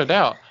 Without a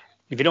doubt.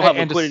 If you don't have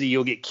liquidity,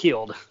 you'll get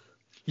killed.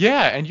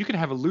 Yeah, and you can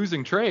have a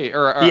losing trade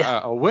or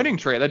a winning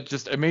trade that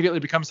just immediately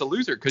becomes a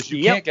loser because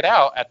you can't get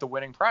out at the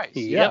winning price.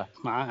 Yep.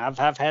 Yeah,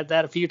 I've had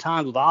that a few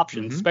times with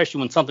options, especially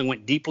when something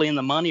went deeply in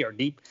the money or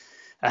deep.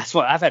 That's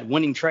why I've had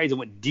winning trades that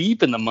went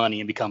deep in the money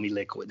and become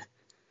illiquid.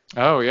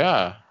 Oh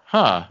yeah,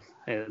 huh?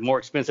 More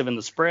expensive in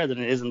the spread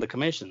than it is in the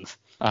commissions.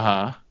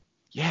 Yeah,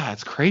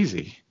 it's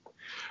crazy.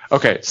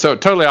 Okay, so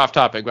totally off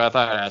topic, but I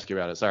thought I'd ask you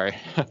about it. Sorry.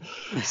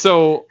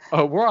 So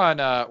we're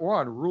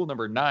on rule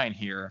number 9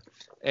 here.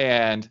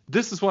 And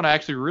this is one I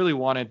actually really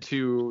wanted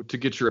to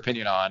get your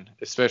opinion on,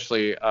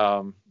 especially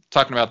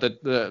talking about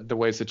the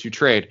ways that you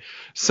trade.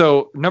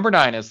 So number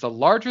 9 is the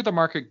larger the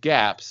market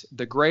gaps,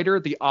 the greater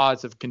the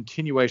odds of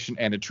continuation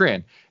and a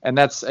trend. And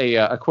that's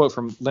a quote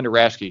from Linda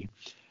Raschke.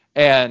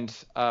 And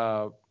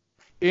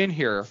in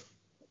here,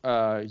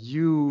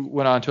 you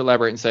went on to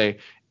elaborate and say,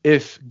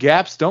 if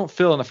gaps don't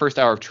fill in the first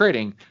hour of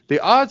trading,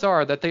 the odds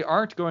are that they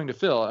aren't going to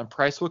fill and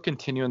price will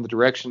continue in the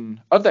direction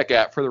of that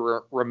gap for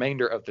the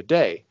remainder of the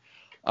day.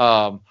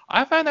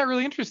 I find that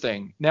really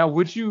interesting. Now,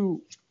 would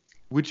you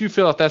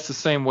feel if that's the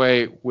same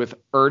way with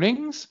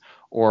earnings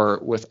or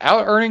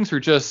without earnings or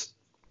just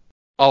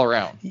all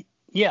around?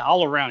 Yeah,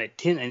 all around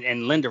it.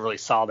 And Linda really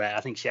saw that.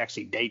 I think she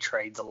actually day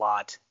trades a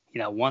lot.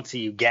 Once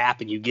you gap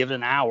and you give it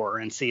an hour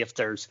and see if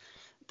there's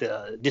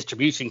the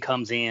distribution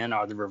comes in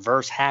or the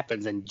reverse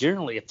happens. And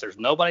generally, if there's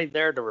nobody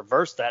there to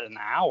reverse that in an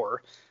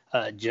hour,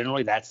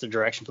 generally that's the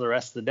direction for the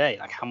rest of the day.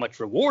 Like how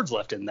much reward's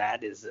left in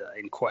that is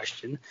in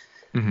question.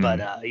 Mm-hmm. But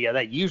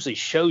that usually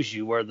shows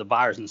you where the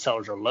buyers and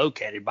sellers are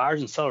located.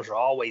 Buyers and sellers are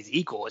always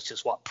equal. It's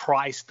just what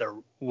price they're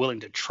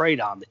willing to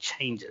trade on that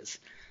changes.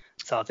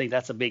 So I think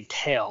that's a big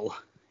tell,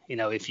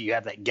 if you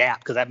have that gap,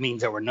 because that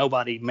means there were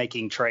nobody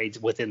making trades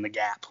within the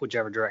gap,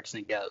 whichever direction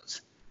it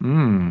goes.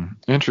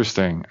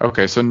 Interesting.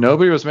 Okay, so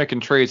nobody was making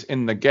trades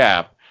in the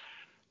gap.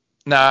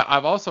 Now,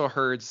 I've also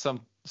heard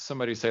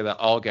somebody say that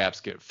all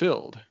gaps get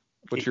filled.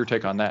 What's your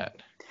take on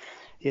that?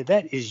 Yeah,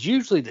 that is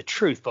usually the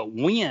truth, but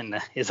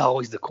when is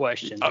always the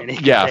question.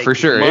 For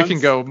sure. It can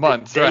go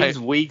months, days,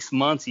 right? Weeks,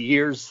 months,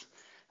 years.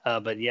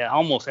 But yeah,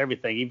 almost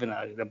everything, even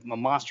a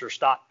monster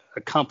stock,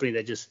 a company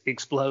that just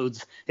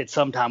explodes, at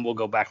some time will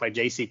go back. Like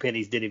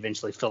JCPenney's did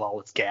eventually fill all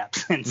its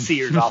gaps, and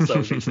Sears also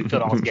eventually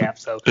filled all its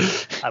gaps. So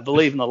I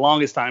believe in the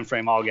longest time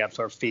frame, all gaps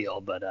are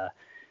filled. But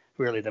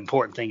really the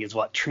important thing is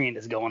what trend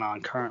is going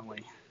on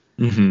currently.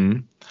 Mm-hmm.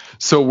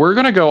 So we're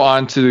going to go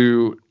on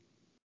to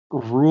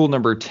rule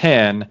number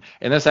 10,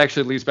 and this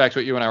actually leads back to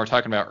what you and I were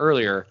talking about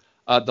earlier.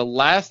 The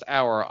last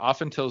hour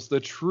often tells the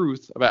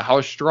truth about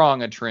how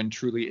strong a trend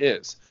truly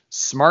is.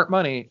 Smart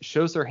money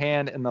shows their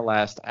hand in the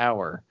last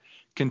hour,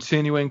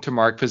 continuing to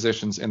mark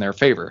positions in their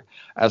favor.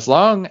 As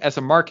long as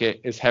a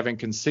market is having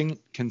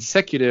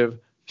consecutive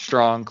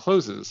strong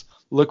closes,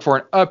 look for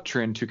an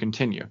uptrend to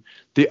continue.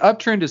 The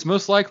uptrend is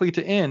most likely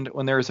to end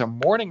when there is a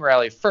morning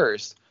rally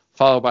first,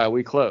 followed by a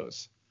weak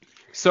close.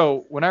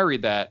 So when I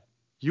read that,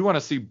 you want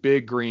to see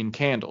big green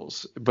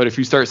candles. But if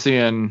you start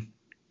seeing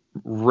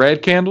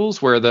red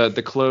candles where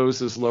the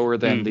close is lower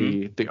than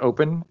the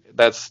open,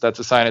 that's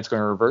a sign it's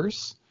going to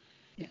reverse.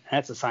 Yeah,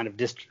 that's a sign of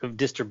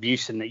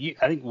distribution.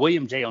 I think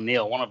William J.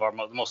 O'Neill, one of our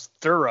most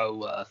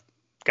thorough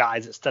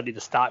guys that study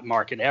the stock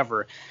market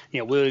ever,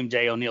 William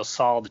J. O'Neill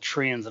saw the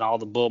trends in all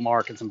the bull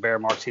markets and bear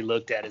markets he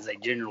looked at as they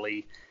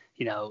generally,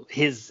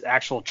 his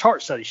actual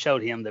chart study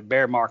showed him that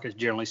bear markets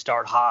generally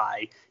start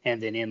high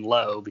and then end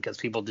low because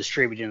people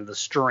distribute into the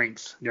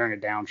strength during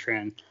a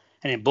downtrend.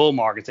 And in bull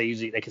markets, they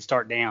can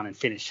start down and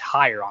finish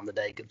higher on the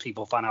day because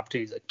people find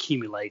opportunities to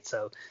accumulate.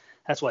 So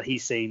that's what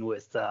he's seen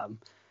with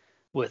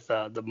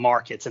the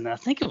markets. And I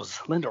think it was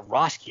Linda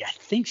Roschke. I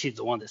think she's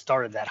the one that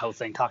started that whole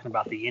thing, talking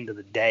about the end of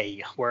the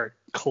day where it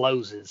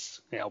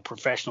closes.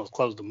 Professionals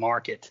close the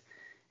market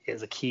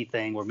is a key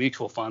thing where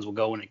mutual funds will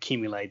go and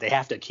accumulate. They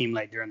have to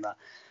accumulate during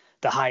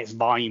the highest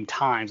volume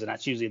times, and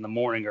that's usually in the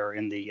morning or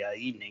in the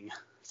evening.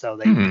 So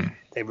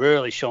they're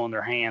really showing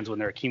their hands when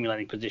they're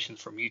accumulating positions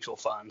for mutual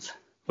funds,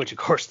 which of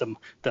course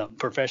the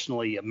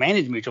professionally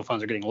managed mutual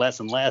funds are getting less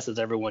and less as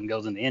everyone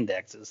goes into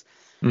indexes.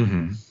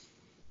 Mm-hmm.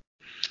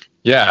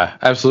 Yeah,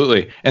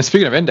 absolutely. And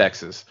speaking of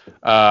indexes,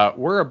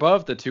 we're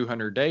above the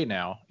 200-day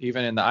now,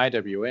 even in the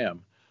IWM.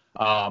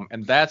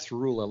 And that's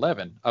rule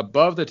 11.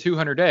 Above the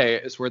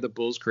 200-day is where the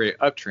bulls create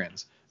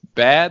uptrends.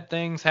 Bad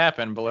things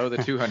happen below the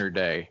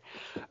 200-day.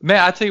 Man,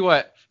 I tell you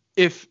what,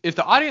 if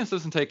the audience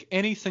doesn't take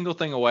any single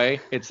thing away,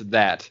 it's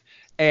that.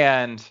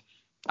 And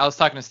I was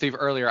talking to Steve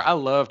earlier. I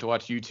love to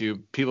watch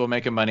YouTube. People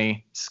making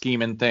money,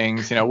 scheming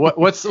things.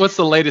 What's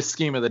the latest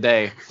scheme of the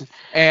day?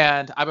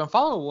 And I've been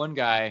following one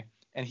guy,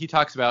 and he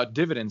talks about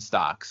dividend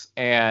stocks.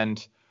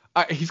 And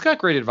he's got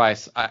great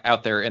advice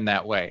out there in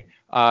that way,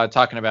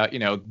 talking about,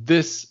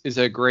 this is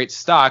a great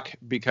stock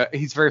because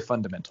he's very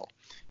fundamental,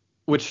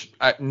 which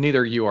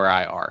neither you or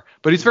I are.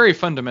 But he's very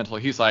fundamental.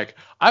 He's like,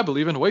 I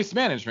believe in waste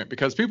management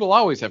because people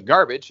always have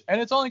garbage, and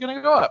it's only going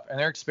to go up. And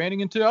they're expanding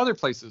into other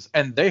places,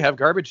 and they have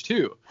garbage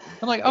too.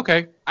 I'm like,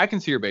 okay, I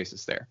can see your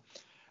basis there.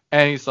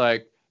 And he's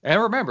like,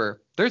 and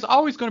remember, there's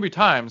always going to be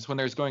times when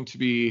there's going to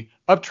be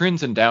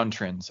uptrends and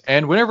downtrends.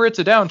 And whenever it's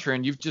a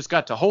downtrend, you've just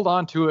got to hold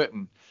on to it,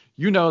 and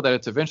you know that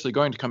it's eventually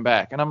going to come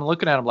back. And I'm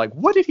looking at him like,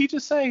 what did he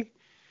just say?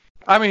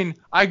 I mean,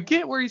 I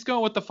get where he's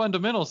going with the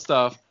fundamental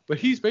stuff, but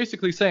he's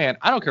basically saying,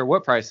 I don't care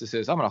what price this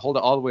is, I'm going to hold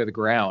it all the way to the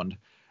ground.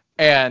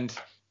 And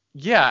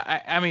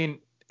yeah, I mean,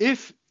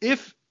 if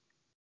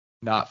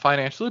not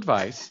financial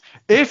advice,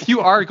 if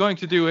you are going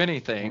to do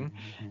anything,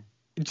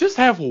 just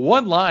have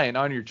one line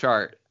on your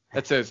chart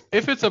that says,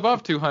 if it's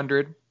above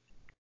 200,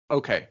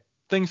 okay,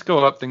 things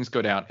go up, things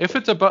go down. If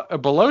it's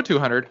below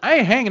 200, I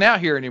ain't hanging out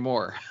here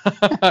anymore.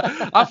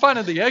 I'm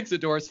finding the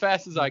exit door as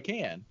fast as I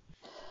can.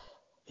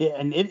 Yeah,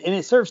 and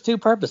it serves two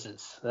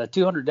purposes,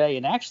 200-day,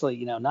 and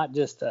actually, not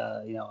just,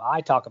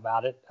 I talk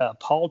about it.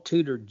 Paul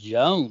Tudor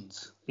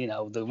Jones,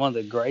 one of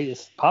the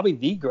greatest, probably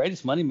the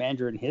greatest money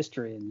manager in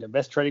history and the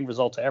best trading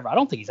results ever. I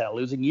don't think he's had a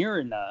losing year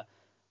in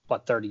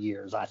 30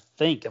 years, I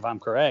think, if I'm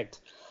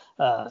correct.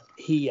 What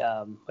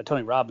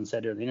Tony Robbins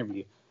said during the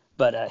interview.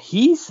 But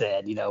he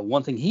said,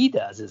 one thing he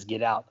does is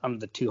get out on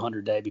the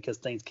 200-day because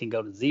things can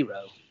go to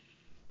zero.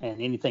 And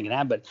anything can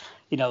happen. But,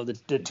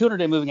 the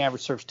 200-day moving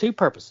average serves two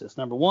purposes.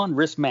 Number one,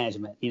 risk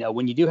management.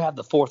 When you do have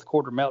the fourth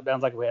quarter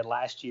meltdowns like we had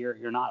last year,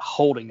 you're not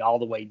holding all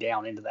the way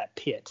down into that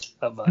pit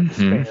of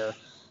despair.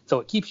 So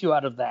it keeps you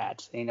out of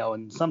that,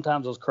 and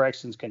sometimes those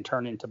corrections can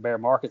turn into bear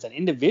markets, and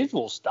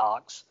individual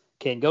stocks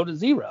can go to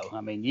zero.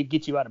 I mean, you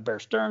get you out of Bear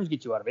Stearns,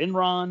 get you out of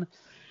Enron,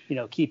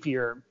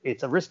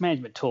 it's a risk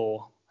management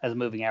tool as a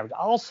moving average.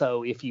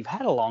 Also, if you've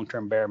had a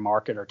long-term bear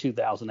market or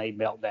 2008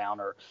 meltdown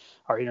or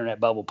internet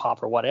bubble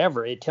pop or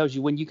whatever, it tells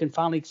you when you can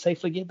finally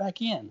safely get back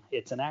in.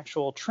 It's an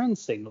actual trend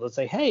signal that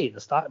say, hey,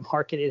 the stock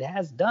market, it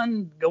has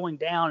done going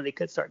down and it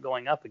could start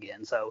going up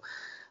again. So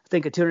I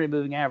think a 200-day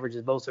moving average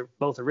is both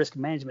a risk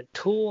management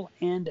tool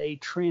and a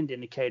trend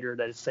indicator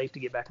that it's safe to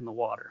get back in the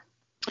water.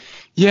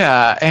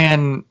 Yeah,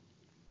 and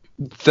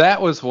that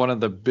was one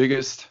of the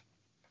biggest.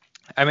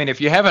 I mean,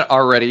 if you haven't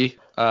already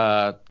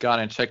gone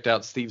and checked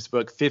out Steve's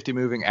book, 50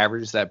 Moving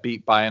Averages That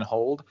Beat Buy and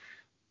Hold,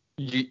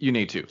 you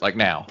need to, like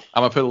now.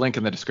 I'm going to put a link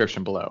in the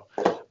description below.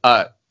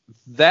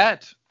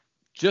 That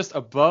just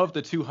above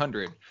the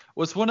 200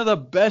 was one of the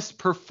best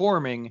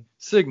performing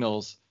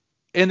signals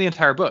in the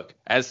entire book,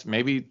 as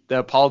maybe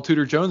Paul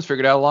Tudor Jones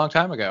figured out a long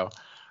time ago.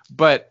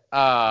 But,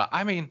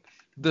 I mean,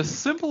 the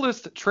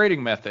simplest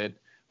trading method,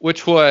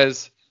 which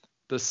was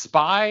the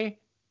SPY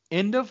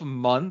end of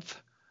month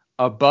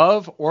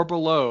above or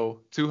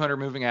below 200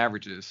 moving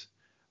averages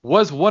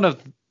was one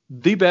of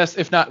the best,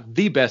 if not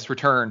the best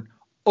return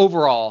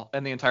overall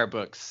in the entire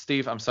book.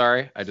 Steve, I'm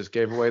sorry, I just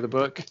gave away the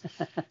book.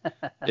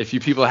 If you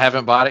people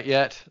haven't bought it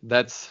yet,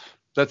 that's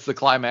the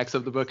climax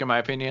of the book, in my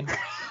opinion.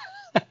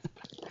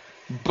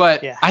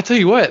 But yeah. I tell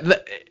you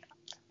what,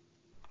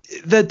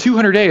 the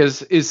 200 day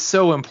is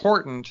so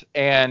important,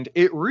 and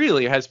it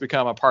really has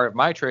become a part of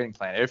my trading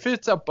plan. If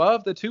it's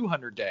above the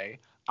 200 day,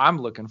 I'm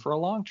looking for a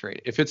long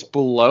trade. If it's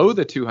below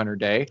the 200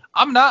 day,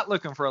 I'm not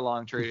looking for a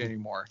long trade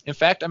anymore. In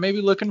fact, I may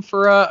be looking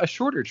for a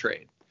shorter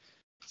trade.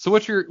 So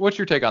what's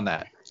your take on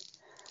that?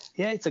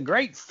 Yeah, it's a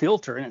great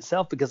filter in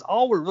itself, because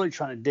all we're really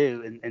trying to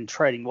do in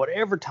trading,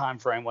 whatever time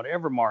frame,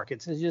 whatever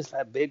markets, is just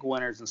have big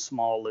winners and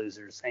small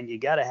losers. And you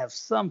got to have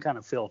some kind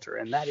of filter.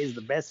 And that is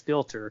the best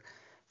filter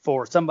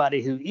for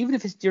somebody who, even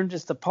if you're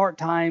just a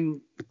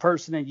part-time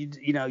person and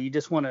you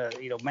just want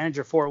to manage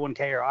your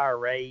 401k or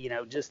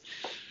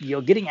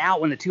IRA, getting out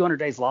when the 200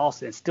 days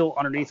lost and it's still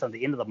underneath on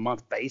the end of the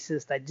month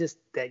basis, that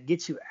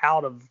gets you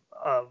out of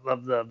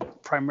the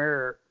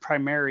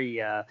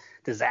primary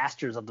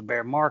disasters of the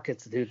bear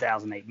markets, the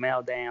 2008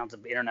 meltdowns,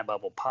 the internet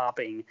bubble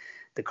popping,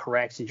 the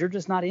corrections. You're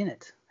just not in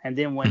it. And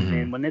then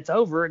when it's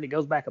over and it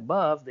goes back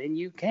above, then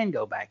you can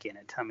go back in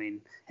it. I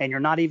mean, and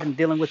you're not even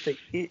dealing with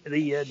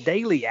the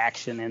daily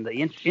action and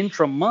the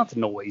intra-month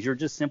noise. You're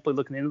just simply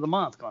looking into the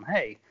month going,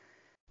 hey,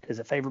 does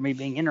it favor me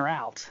being in or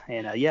out?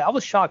 And I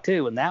was shocked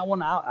too. And that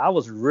one, I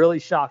was really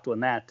shocked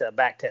when that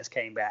back test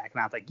came back.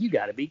 And I think, you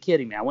got to be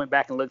kidding me. I went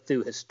back and looked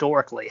through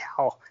historically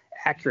how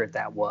accurate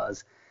that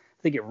was.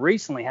 I think it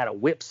recently had a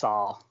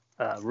whipsaw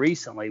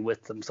recently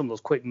with some of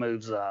those quick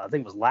moves. I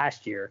think it was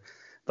last year.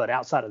 But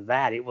outside of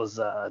that, it was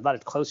about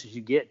as close as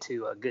you get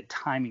to a good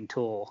timing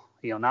tool.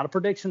 Not a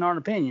prediction or an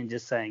opinion,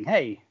 just saying,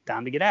 hey,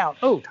 time to get out.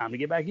 Oh, time to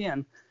get back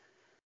in.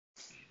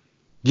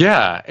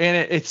 Yeah, and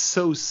it's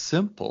so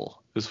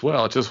simple as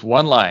well. Just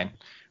one line,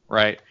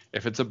 right?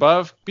 If it's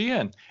above, be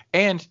in.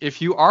 And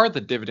if you are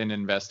the dividend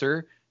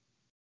investor,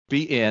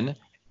 be in,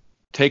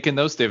 take in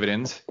those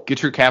dividends,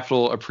 get your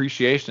capital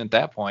appreciation at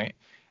that point,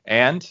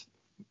 and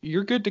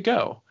you're good to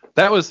go.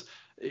 That was...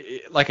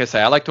 Like I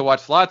say, I like to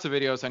watch lots of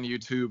videos on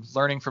YouTube,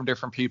 learning from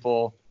different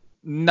people,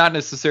 not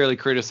necessarily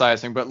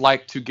criticizing, but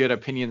like to get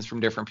opinions from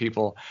different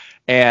people.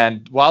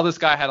 And while this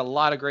guy had a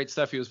lot of great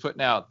stuff he was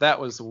putting out, that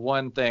was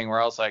one thing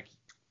where I was like,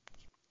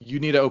 you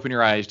need to open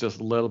your eyes just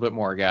a little bit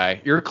more,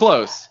 guy. You're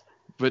close,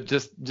 but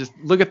just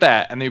look at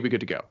that, and then you'll be good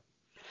to go.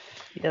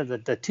 Yeah,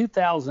 the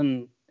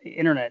 2000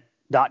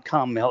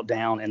 internet.com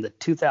meltdown and the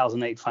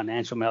 2008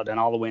 financial meltdown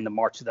all the way into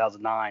March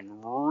 2009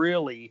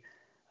 really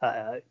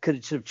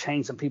should have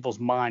changed some people's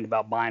mind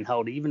about buy and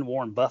hold. Even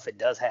Warren Buffett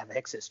does have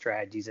exit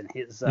strategies, and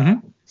his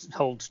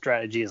hold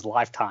strategy is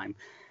lifetime.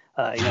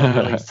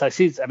 Really, so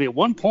at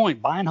one point,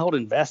 buy and hold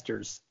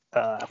investors,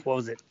 what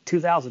was it,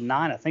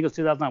 2009? I think it was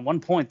 2009. At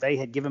one point, they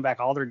had given back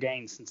all their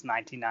gains since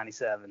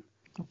 1997.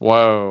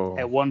 Whoa.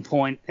 At one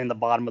point in the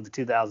bottom of the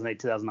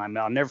 2008-2009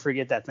 melt. I'll never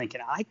forget that, thinking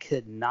I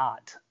could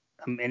not.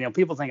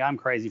 People think I'm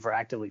crazy for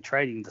actively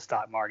trading the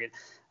stock market.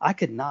 I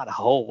could not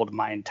hold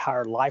my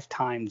entire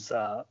lifetime's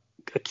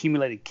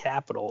accumulated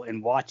capital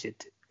and watch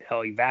it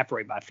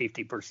evaporate by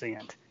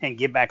 50% and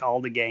get back all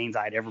the gains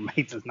I'd ever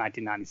made since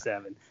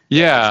 1997.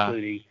 Yeah,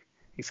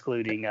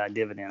 excluding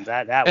dividends.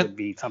 That would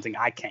be something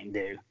I can't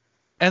do.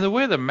 And the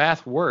way the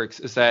math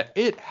works is that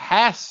it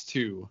has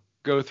to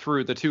go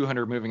through the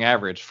 200 moving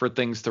average for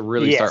things to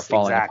really start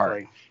falling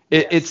apart.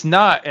 It's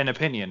not an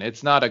opinion.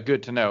 It's not a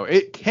good to know.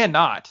 It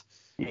cannot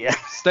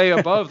stay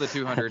above the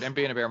 200 and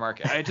be in a bear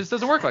market. It just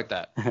doesn't work like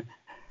that.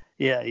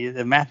 Yeah,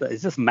 the math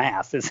is just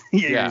math.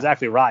 You're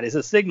exactly right. It's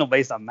a signal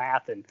based on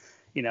math, and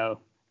you're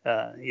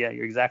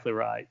exactly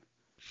right.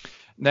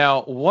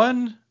 Now,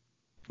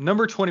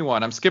 number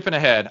 21. I'm skipping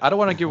ahead. I don't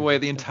want to give away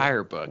the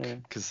entire book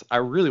because I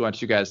really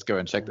want you guys to go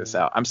and check this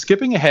out. I'm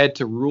skipping ahead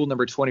to rule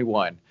number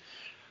 21,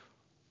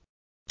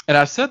 and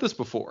I've said this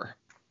before,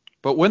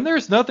 but when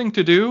there's nothing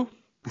to do,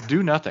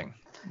 do nothing.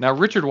 Now,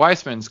 Richard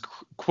Weissman's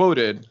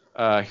quoted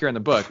here in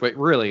the book, but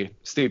really,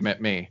 Steve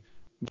meant me.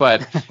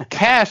 But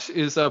cash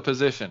is a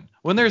position.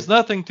 When there's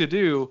nothing to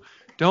do,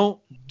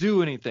 don't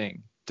do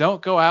anything. Don't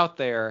go out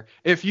there.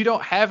 If you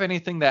don't have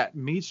anything that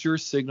meets your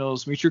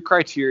signals, meets your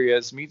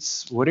criteria,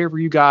 meets whatever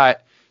you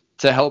got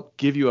to help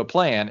give you a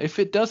plan, if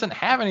it doesn't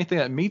have anything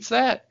that meets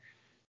that,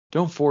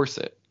 don't force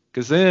it.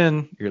 Because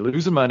then you're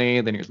losing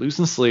money, then you're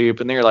losing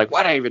sleep, and then you're like,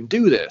 why did I even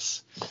do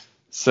this?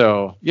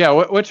 So, yeah,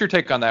 what's your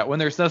take on that? When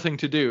there's nothing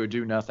to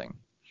do nothing.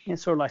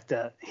 It's sort of like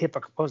the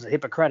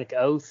Hippocratic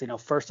Oath,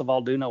 first of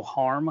all, do no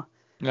harm.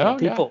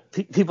 People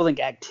think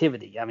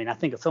activity. I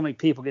think of so many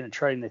people getting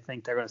trading, they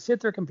think they're going to sit at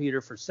their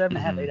computer for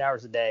 7.5, 8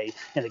 hours a day,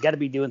 and they got to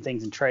be doing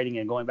things in trading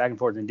and going back and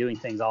forth and doing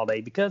things all day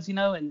because,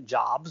 in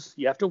jobs,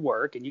 you have to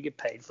work and you get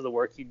paid for the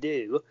work you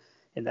do,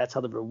 and that's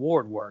how the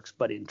reward works.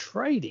 But in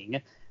trading,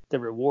 the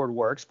reward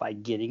works by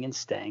getting and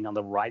staying on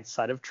the right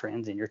side of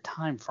trends in your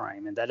time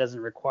frame, and that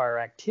doesn't require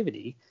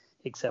activity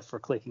except for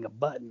clicking a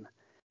button.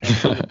 And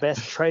some of the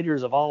best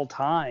traders of all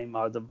time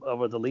are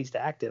the least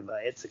active.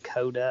 Ed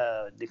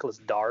Seykota, Nicholas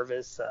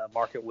Darvis,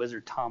 market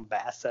wizard Tom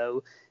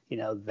Basso.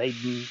 They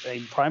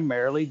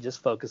primarily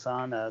just focus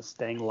on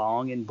staying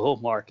long in bull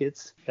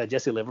markets.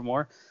 Jesse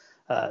Livermore,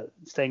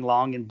 staying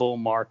long in bull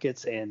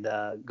markets and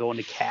going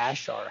to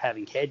cash or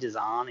having hedges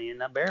on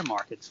in bear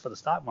markets for the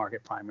stock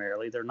market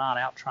primarily. They're not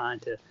out trying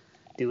to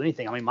do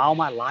anything. I mean, all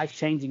my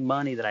life-changing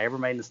money that I ever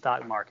made in the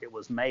stock market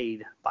was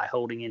made by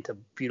holding into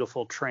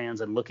beautiful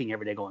trends and looking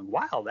every day going,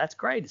 wow, that's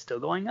great. It's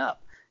still going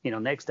up.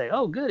 Next day,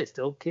 oh, good. It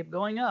still kept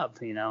going up,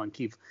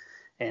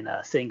 and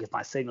seeing if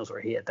my signals were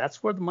hit.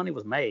 That's where the money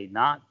was made,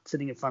 not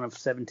sitting in front of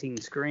 17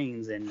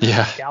 screens and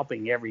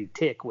scalping every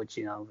tick, which,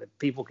 if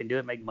people can do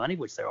it, make money,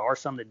 which there are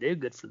some that do,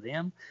 good for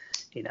them.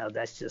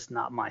 That's just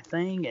not my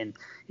thing. And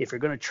if you're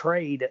going to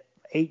trade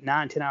 8,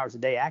 9, 10 hours a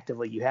day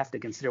actively, you have to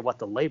consider what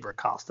the labor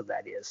cost of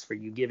that is for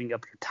you giving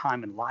up your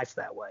time and life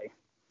that way.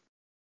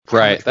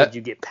 Right. How much would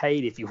you get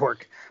paid if you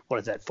work,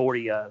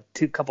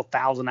 couple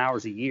thousand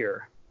hours a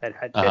year?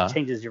 That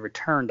changes your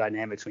return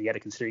dynamics when you got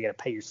to consider you got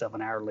to pay yourself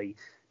an hourly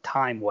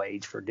time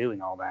wage for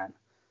doing all that.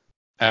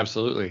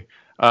 Absolutely.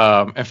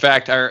 In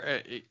fact,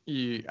 I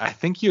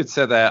think you had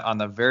said that on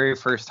the very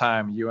first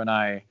time you and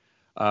I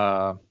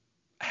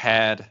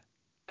had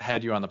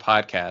you on the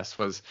podcast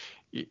was,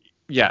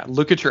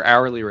 look at your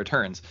hourly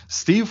returns.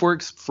 Steve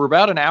works for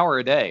about an hour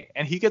a day,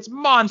 and he gets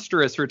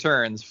monstrous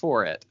returns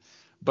for it.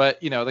 But,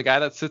 the guy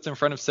that sits in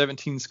front of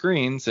 17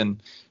 screens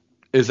and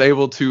is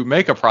able to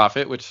make a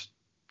profit, which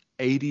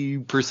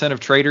 80% of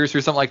traders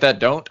or something like that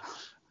don't.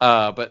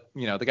 But,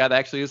 the guy that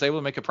actually is able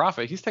to make a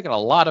profit, he's taking a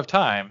lot of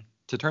time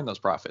to turn those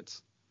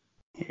profits.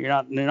 You're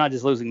not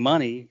just losing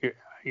money.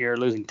 You're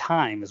losing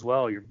time as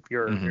well. You're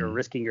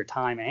risking your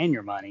time and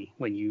your money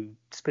when you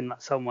spend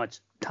so much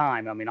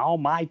time. I mean, all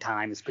my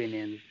time is spent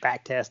in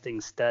back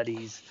testing,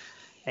 studies,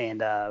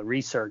 and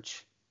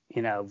research.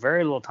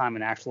 Very little time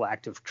in actual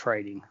active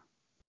trading.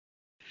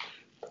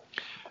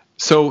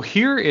 So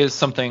here is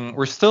something.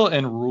 We're still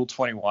in Rule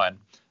 21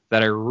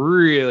 that I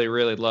really,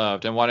 really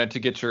loved and wanted to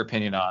get your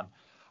opinion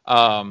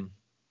on.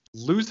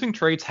 Losing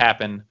trades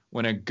happen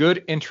when a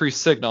good entry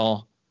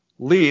signal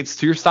leads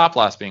to your stop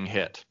loss being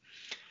hit.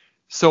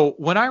 So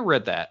when I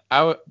read that,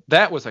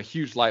 that was a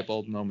huge light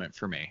bulb moment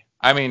for me.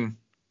 I mean,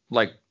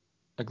 like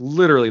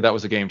literally that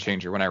was a game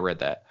changer when I read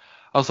that.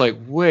 I was like,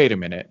 wait a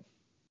minute.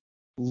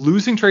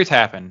 Losing trades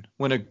happen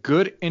when a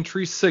good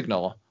entry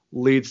signal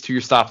leads to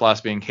your stop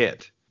loss being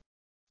hit.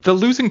 The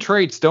losing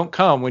trades don't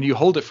come when you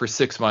hold it for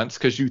 6 months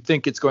because you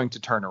think it's going to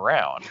turn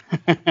around.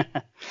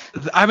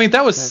 I mean,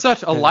 that was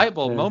such a light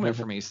bulb moment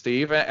for me,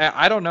 Steve.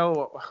 I don't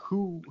know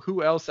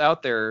who else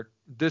out there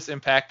this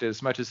impacted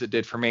as much as it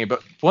did for me.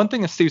 But one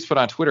thing that Steve's put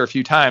on Twitter a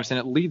few times, and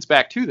it leads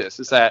back to this,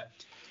 is that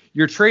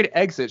your trade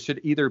exit should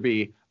either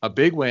be a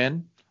big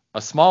win,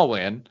 a small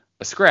win,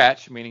 a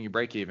scratch, meaning you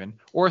break even,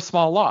 or a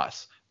small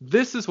loss.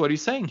 This is what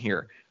he's saying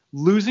here.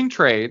 Losing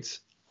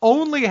trades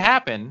only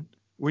happen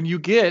when you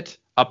get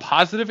a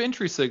positive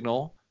entry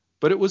signal,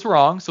 but it was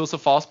wrong, so it's a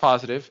false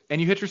positive,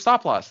 and you hit your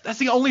stop loss. That's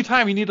the only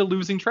time you need a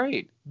losing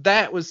trade.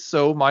 That was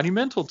so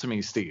monumental to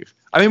me, Steve.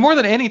 I mean, more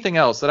than anything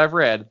else that I've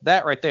read,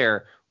 that right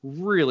there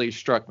really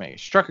struck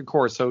a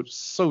chord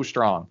so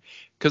strong,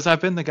 because I've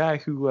been the guy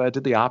who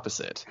did the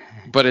opposite.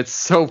 But it's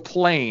so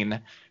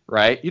plain,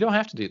 right? You don't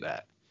have to do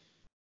that.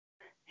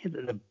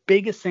 The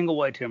biggest single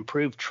way to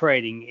improve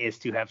trading is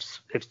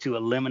to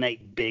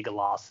eliminate big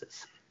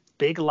losses.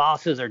 Big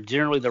losses are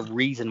generally the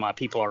reason why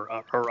people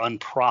are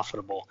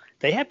unprofitable.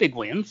 They have big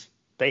wins.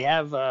 They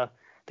have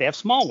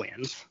small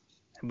wins,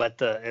 but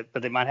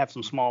they might have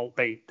some small.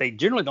 They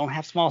generally don't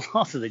have small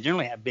losses. They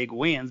generally have big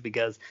wins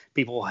because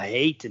people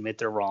hate to admit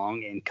they're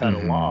wrong and cut a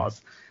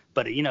loss.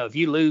 But if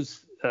you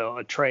lose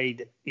a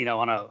trade,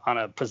 on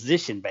a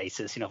position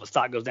basis, if a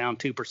stock goes down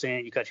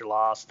 2%, you cut your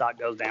loss. Stock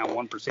goes down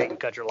 1%, you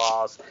cut your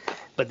loss.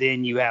 But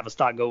then you have a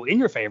stock go in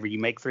your favor, you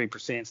make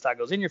 3%. Stock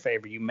goes in your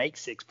favor, you make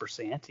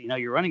 6%.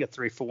 You're running a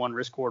 3-for-1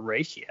 risk-reward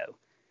ratio,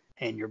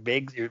 and your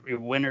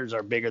winners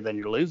are bigger than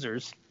your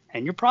losers,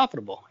 and you're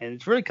profitable. And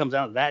it really comes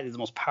down to that is the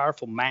most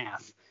powerful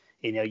math.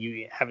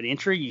 You have an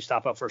entry, you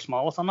stop up for a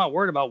small loss. I'm not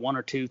worried about 1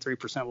 or 2,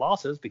 3%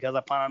 losses because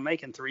I plan on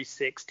making 3,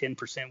 6,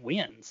 10%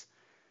 wins.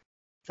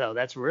 So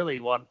that's really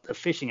what a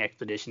fishing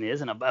expedition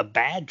is. And a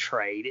bad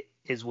trade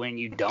is when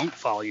you don't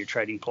follow your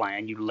trading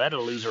plan. You let a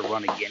loser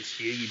run against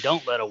you. You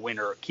don't let a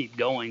winner keep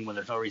going when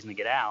there's no reason to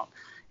get out.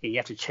 And you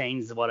have to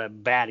change what a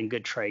bad and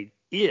good trade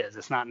is.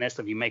 It's not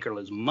necessarily if you make or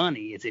lose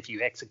money. It's if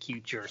you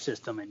execute your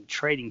system and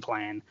trading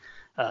plan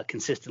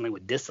consistently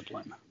with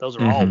discipline. Those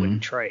are all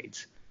winning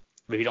trades.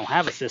 But if you don't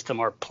have a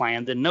system or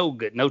plan, then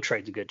no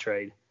trade's a good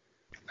trade.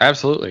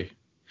 Absolutely.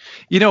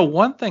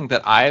 One thing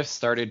that I've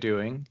started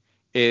doing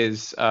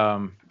is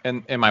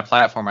in my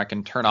platform, I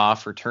can turn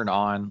off or turn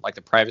on like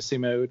the privacy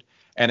mode,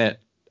 and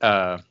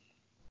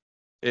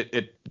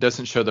it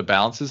doesn't show the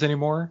balances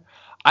anymore.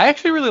 I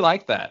actually really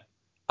like that.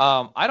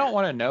 I don't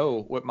want to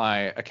know what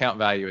my account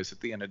value is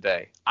at the end of the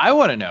day. I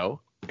want to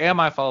know,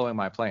 am I following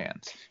my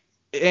plans?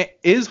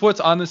 Is what's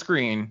on the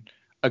screen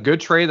a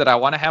good trade that I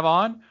want to have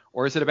on,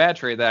 or is it a bad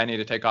trade that I need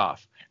to take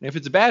off? And if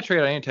it's a bad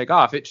trade I need to take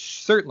off, it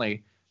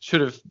certainly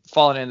should have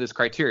fallen into this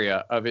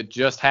criteria of it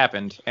just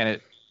happened and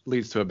it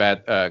leads to a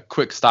bad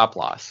quick stop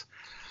loss.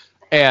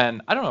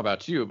 And I don't know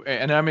about you,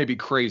 and I may be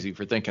crazy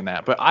for thinking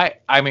that, but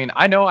I mean,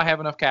 I know I have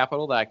enough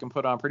capital that I can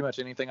put on pretty much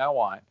anything I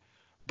want,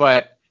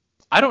 but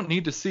I don't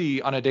need to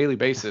see on a daily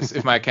basis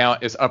if my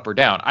account is up or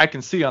down. I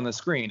can see on the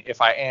screen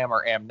if I am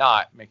or am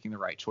not making the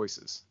right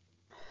choices.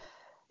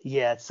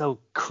 Yeah, it's so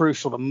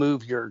crucial to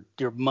move your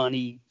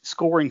money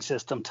scoring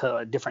system to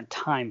a different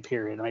time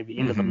period, maybe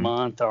end of the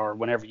month or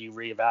whenever you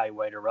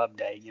reevaluate or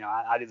update.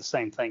 I do the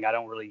same thing. I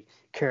don't really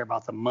care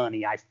about the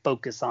money. I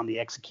focus on the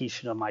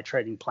execution of my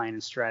trading plan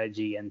and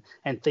strategy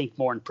and think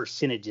more in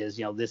percentages.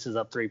 This is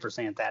up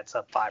 3%, that's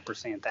up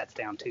 5%, that's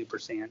down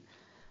 2%.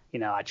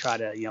 I try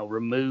to,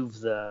 remove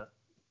the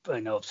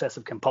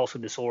obsessive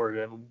compulsive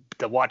disorder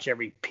to watch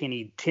every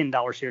penny,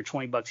 $10 here,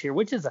 $20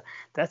 here,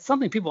 that's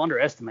something people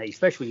underestimate,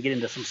 especially when you get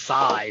into some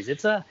size.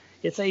 It's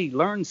a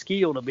learned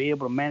skill to be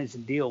able to manage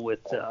and deal with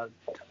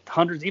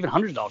hundreds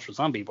of dollars for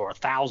some people, or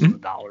thousands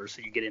of dollars.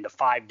 So you get into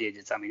 5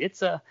 digits. I mean,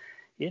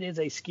 it is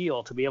a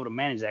skill to be able to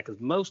manage that,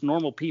 because most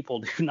normal people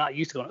do not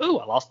used to go, oh,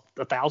 I lost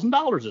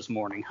 $1,000 this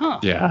morning.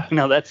 Huh. Yeah.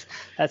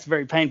 That's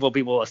very painful.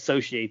 People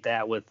associate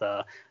that with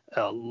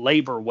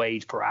labor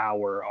wage per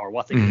hour or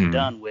what they get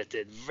done with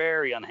it.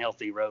 Very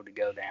unhealthy road to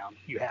go down.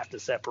 You have to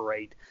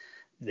separate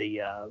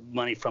the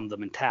money from the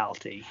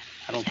mentality.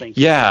 I don't think.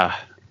 Yeah.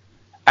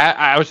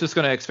 I was just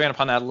going to expand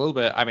upon that a little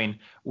bit. I mean,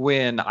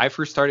 when I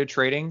first started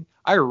trading,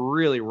 I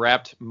really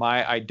wrapped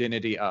my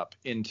identity up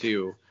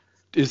into,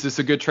 is this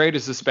a good trade?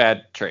 Is this a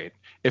bad trade?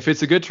 If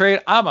it's a good trade,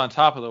 I'm on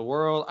top of the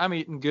world. I'm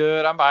eating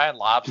good. I'm buying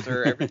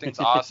lobster. Everything's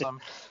awesome.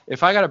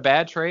 If I got a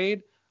bad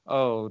trade,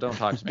 oh, don't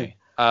talk to me.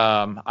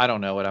 I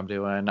don't know what I'm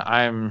doing.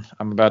 I'm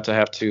about to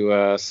have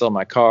to sell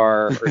my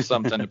car or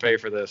something to pay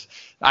for this.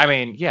 I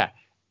mean, yeah,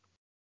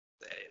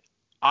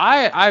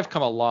 I've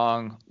come a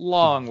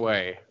long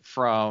way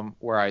from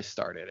where I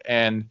started.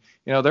 And,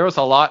 there was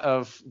a lot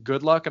of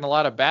good luck and a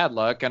lot of bad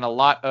luck and a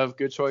lot of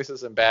good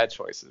choices and bad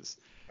choices.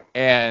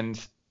 And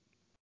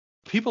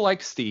people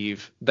like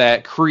Steve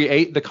that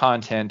create the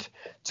content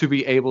to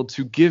be able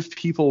to give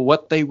people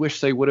what they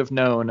wish they would have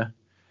known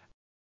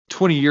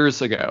 20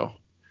 years ago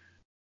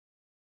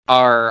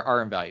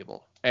are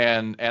invaluable.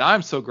 And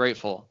I'm so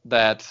grateful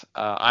that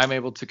I'm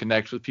able to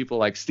connect with people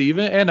like Steve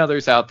and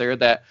others out there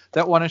that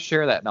want to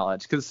share that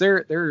knowledge. Because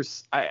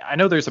I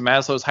know there's a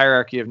Maslow's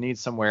hierarchy of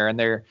needs somewhere, and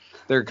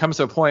there comes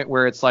a point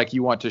where it's like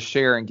you want to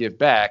share and give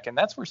back, and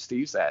that's where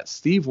Steve's at.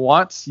 Steve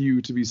wants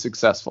you to be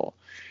successful.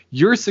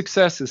 Your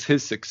success is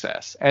his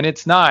success, and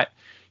it's not,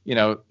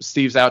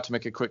 Steve's out to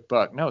make a quick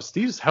buck. No,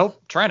 Steve's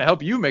trying to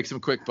help you make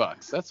some quick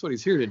bucks. That's what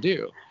he's here to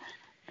do.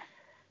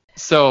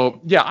 So,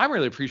 yeah, I'm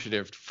really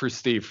appreciative for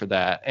Steve for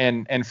that,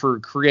 and for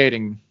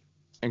creating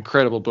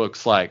incredible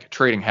books like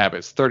Trading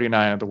Habits,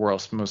 39 of the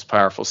world's most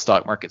powerful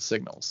stock market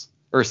signals,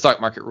 or stock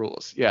market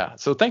rules. Yeah.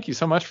 So thank you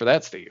so much for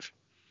that, Steve.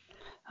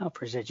 I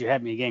appreciate you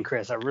having me again,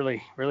 Chris. I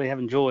really, really have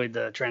enjoyed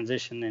the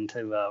transition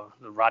into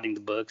writing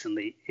the books and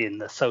in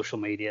the social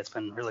media. It's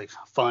been really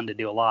fun to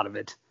do a lot of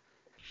it.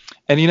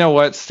 And you know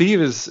what?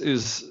 Steve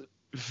is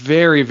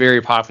very,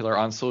 very popular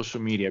on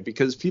social media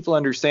because people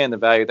understand the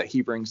value that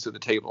he brings to the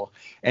table.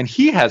 And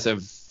he has a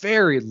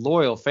very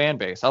loyal fan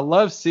base. I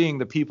love seeing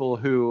the people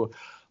who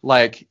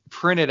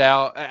print it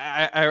out.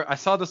 I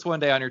saw this one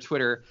day on your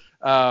Twitter.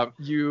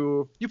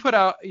 You put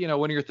out,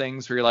 one of your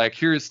things where you're like,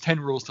 here's 10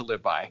 rules to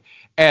live by.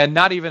 And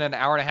not even an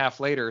hour and a half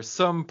later,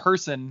 some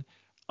person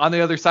on the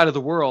other side of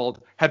the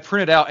world had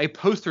printed out a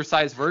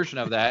poster-sized version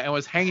of that and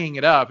was hanging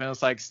it up. And it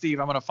was like, Steve,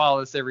 I'm going to follow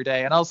this every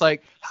day. And I was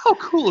like, how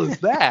cool is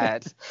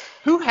that?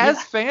 Who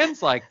has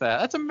fans like that?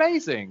 That's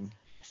amazing.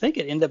 I think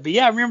it ended up,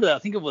 I remember that. I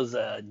think it was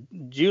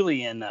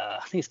Julian, I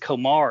think it's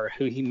Komar,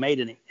 who he made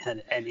an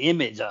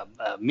image, a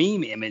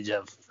meme image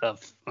of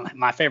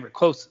my favorite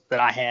quotes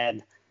that I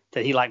had,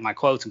 that he liked my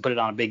quotes, and put it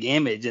on a big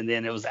image. And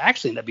then it was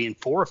actually ended up being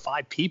 4 or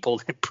 5 people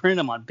that print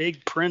them on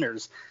big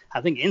printers. I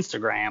think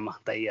Instagram, I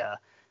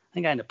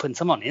think I ended up putting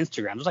some on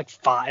Instagram. It was like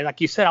 5. Like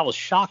you said, I was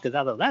shocked at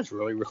that. I thought, that's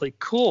really, really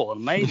cool and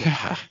amazing.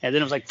 Yeah. And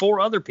then it was like 4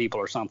 other people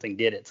or something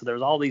did it. So there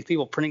was all these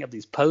people printing up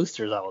these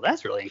posters. I thought,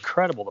 that's really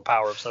incredible, the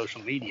power of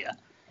social media.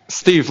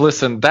 Steve,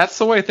 listen, that's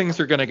the way things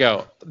are going to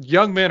go.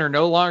 Young men are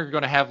no longer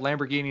going to have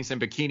Lamborghinis and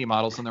bikini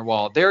models on their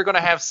wall. They're going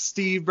to have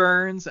Steve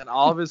Burns and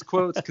all of his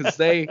quotes because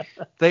they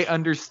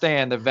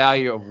understand the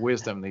value of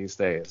wisdom these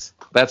days.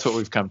 That's what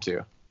we've come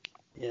to.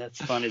 Yeah,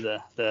 it's funny.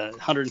 The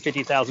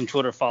 150,000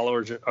 Twitter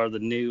followers are the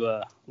new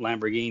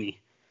Lamborghini.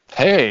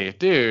 Hey,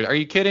 dude, are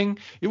you kidding?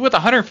 With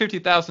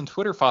 150,000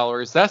 Twitter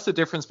followers, that's the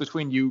difference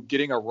between you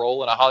getting a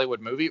role in a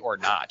Hollywood movie or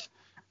not.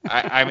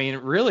 I mean,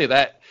 really,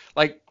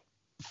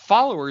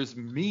 followers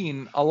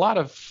mean a lot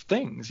of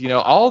things.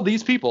 All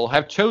these people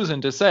have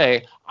chosen to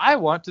say, I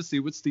want to see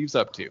what Steve's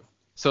up to.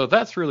 So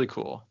that's really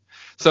cool.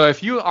 So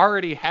if you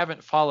already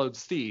haven't followed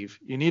Steve,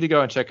 you need to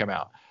go and check him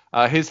out.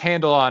 His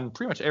handle on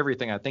pretty much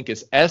everything, I think,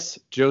 is S.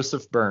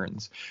 Joseph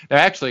Burns. Now,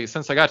 actually,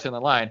 since I got you on the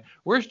line,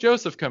 where's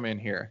Joseph come in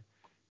here?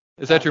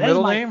 Is that your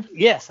middle name?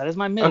 Yes, that is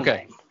my middle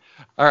name.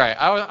 All right.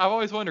 I've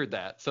always wondered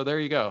that. So there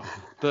you go.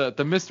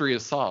 The mystery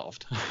is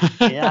solved.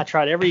 Yeah, I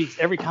tried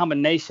every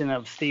combination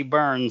of Steve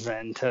Burns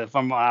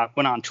from when I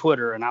went on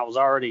Twitter, and I was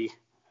already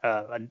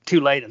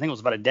too late. I think it was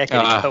about a decade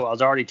ago. I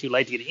was already too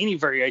late to get any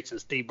variation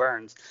of Steve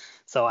Burns,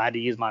 so I had to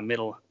use my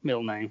middle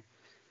name.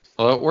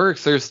 Well, it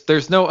works.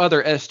 There's no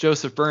other S.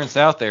 Joseph Burns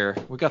out there.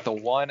 We got the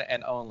one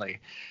and only.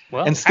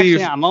 Well, and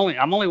Steve, actually,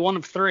 I'm only one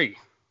of three.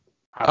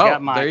 I've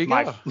got there you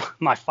go.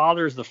 My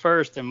father's the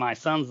first and my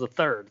son's the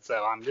third.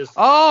 So I'm just.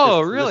 Oh,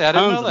 really? I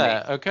didn't know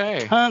that.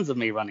 Okay. Tons of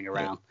me running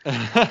around.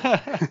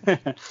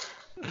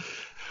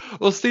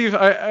 Well, Steve,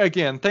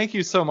 again, thank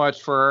you so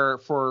much for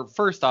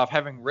first off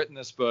having written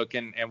this book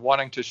and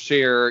wanting to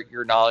share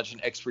your knowledge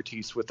and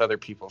expertise with other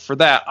people. For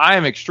that, I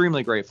am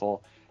extremely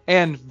grateful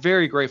and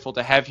very grateful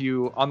to have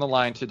you on the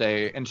line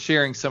today and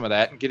sharing some of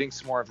that and getting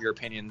some more of your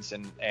opinions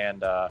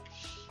and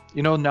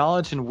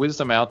knowledge and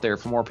wisdom out there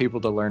for more people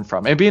to learn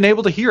from and being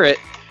able to hear it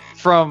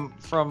from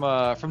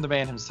the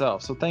man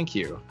himself. So thank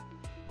you.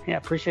 Yeah, I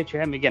appreciate you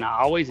having me again. I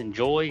always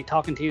enjoy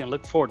talking to you and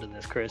look forward to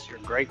this, Chris. You're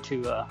great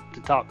to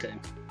talk to.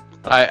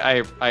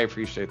 I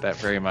appreciate that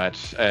very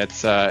much.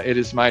 It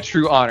is my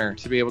true honor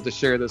to be able to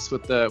share this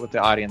with the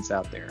audience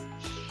out there.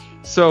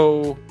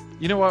 So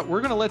you know what? We're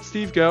gonna let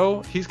Steve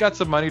go. He's got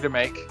some money to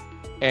make,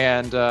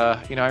 and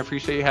I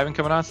appreciate you having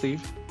coming on,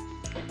 Steve.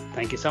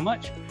 Thank you so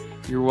much.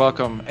 You're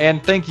welcome.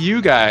 And thank you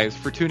guys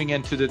for tuning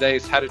in to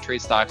today's How to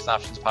Trade Stocks and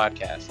Options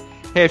podcast.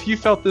 Hey, if you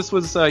felt this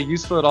was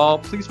useful at all,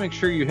 please make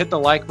sure you hit the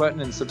like button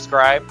and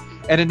subscribe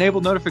and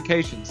enable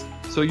notifications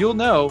so you'll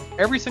know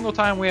every single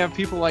time we have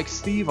people like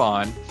Steve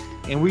on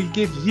and we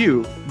give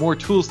you more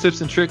tools,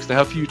 tips, and tricks to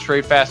help you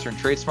trade faster and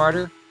trade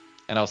smarter.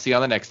 And I'll see you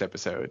on the next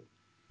episode.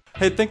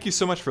 Hey, thank you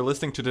so much for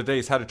listening to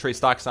today's How to Trade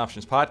Stocks and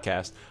Options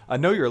podcast. I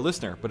know you're a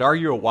listener, but are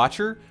you a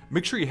watcher?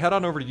 Make sure you head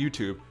on over to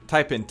YouTube,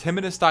 type in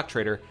 10-Minute Stock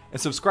Trader, and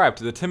subscribe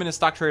to the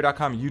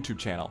 10MinuteStockTrader.com YouTube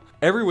channel.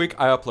 Every week,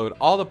 I upload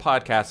all the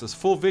podcasts as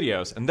full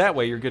videos, and that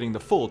way you're getting the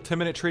full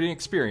 10-minute trading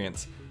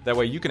experience. That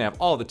way you can have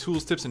all the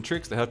tools, tips, and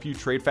tricks to help you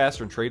trade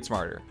faster and trade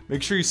smarter.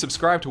 Make sure you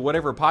subscribe to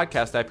whatever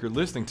podcast app you're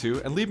listening to,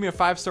 and leave me a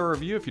 5-star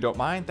review if you don't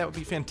mind. That would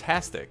be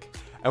fantastic.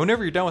 And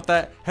whenever you're done with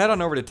that, head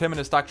on over to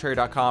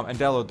 10MinuteStockTrader.com and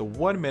download the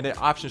 1-minute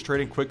options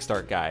trading quick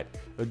start guide.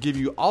 It'll give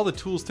you all the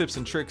tools, tips,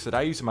 and tricks that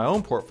I use in my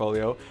own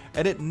portfolio,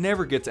 and it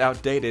never gets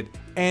outdated,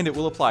 and it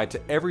will apply to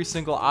every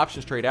single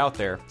options trade out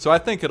there, so I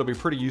think it'll be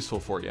pretty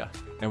useful for you.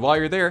 And while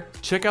you're there,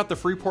 check out the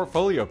free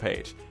portfolio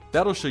page.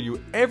 That'll show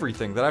you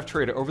everything that I've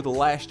traded over the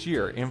last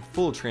year in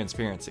full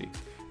transparency.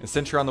 And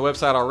since you're on the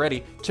website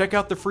already, check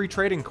out the free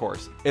trading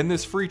course. In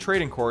this free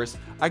trading course,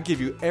 I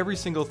give you every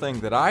single thing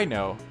that I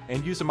know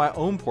and use in my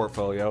own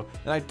portfolio,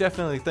 and I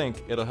definitely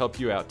think it'll help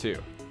you out too.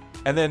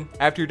 And then,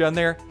 after you're done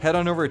there, head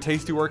on over to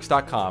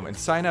tastyworks.com and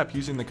sign up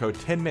using the code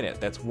 10MINUTE,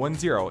 that's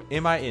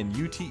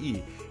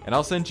 10MINUTE, and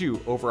I'll send you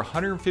over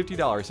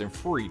 $150 in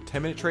free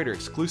 10-Minute Trader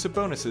exclusive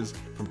bonuses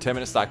from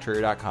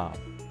 10MinuteStockTrader.com.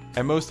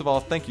 And most of all,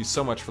 thank you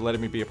so much for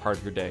letting me be a part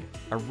of your day.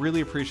 I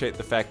really appreciate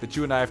the fact that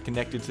you and I have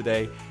connected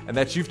today and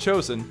that you've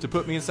chosen to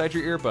put me inside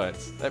your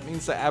earbuds. That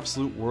means the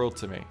absolute world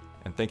to me.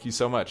 And thank you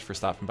so much for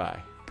stopping by.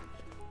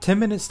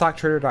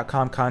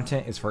 10MinuteStockTrader.com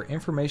content is for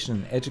information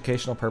and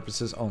educational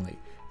purposes only.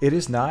 It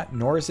is not,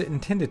 nor is it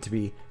intended to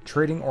be,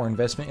 trading or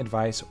investment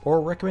advice or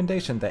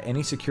recommendation that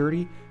any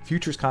security,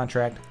 futures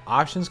contract,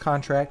 options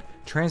contract,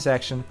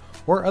 transaction,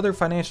 or other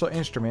financial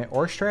instrument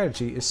or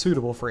strategy is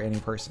suitable for any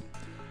person.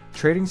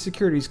 Trading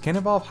securities can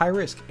involve high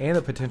risk and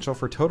the potential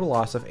for total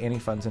loss of any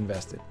funds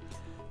invested.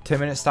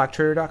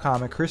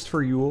 10MinuteStockTrader.com and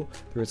Christopher Uhl,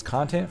 through its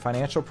content,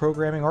 financial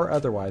programming, or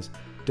otherwise,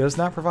 does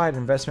not provide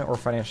investment or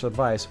financial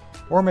advice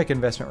or make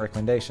investment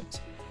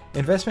recommendations.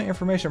 Investment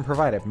information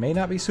provided may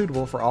not be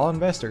suitable for all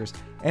investors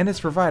and is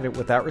provided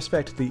without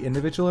respect to the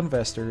individual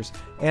investors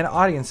and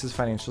audience's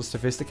financial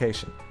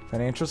sophistication,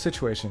 financial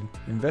situation,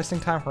 investing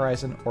time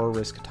horizon, or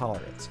risk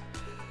tolerance.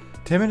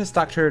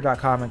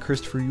 10MinuteStockTrader.com and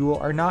Christopher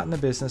Uhl are not in the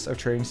business of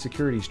trading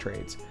securities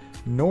trades,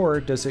 nor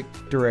does it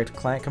direct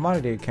client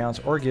commodity accounts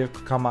or give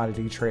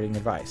commodity trading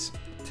advice,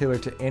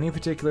 tailored to any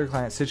particular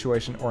client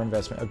situation or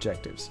investment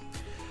objectives.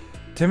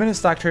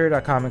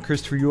 10MinuteStockTrader.com and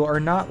Christopher Uhl are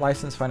not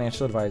licensed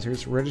financial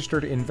advisors,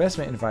 registered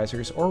investment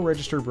advisors, or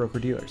registered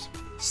broker-dealers.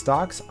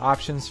 Stocks,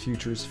 options,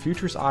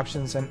 futures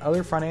options, and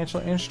other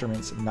financial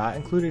instruments not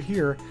included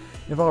here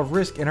involve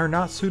risk and are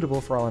not suitable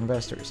for all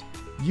investors.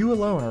 You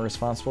alone are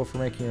responsible for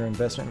making your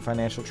investment and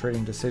financial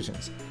trading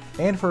decisions,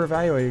 and for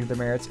evaluating the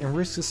merits and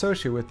risks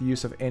associated with the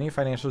use of any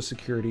financial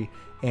security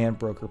and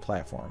broker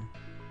platform.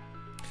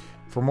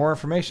 For more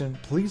information,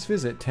 please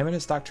visit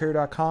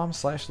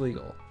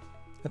 10MinuteStockTrader.com/legal.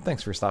 And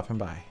thanks for stopping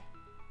by.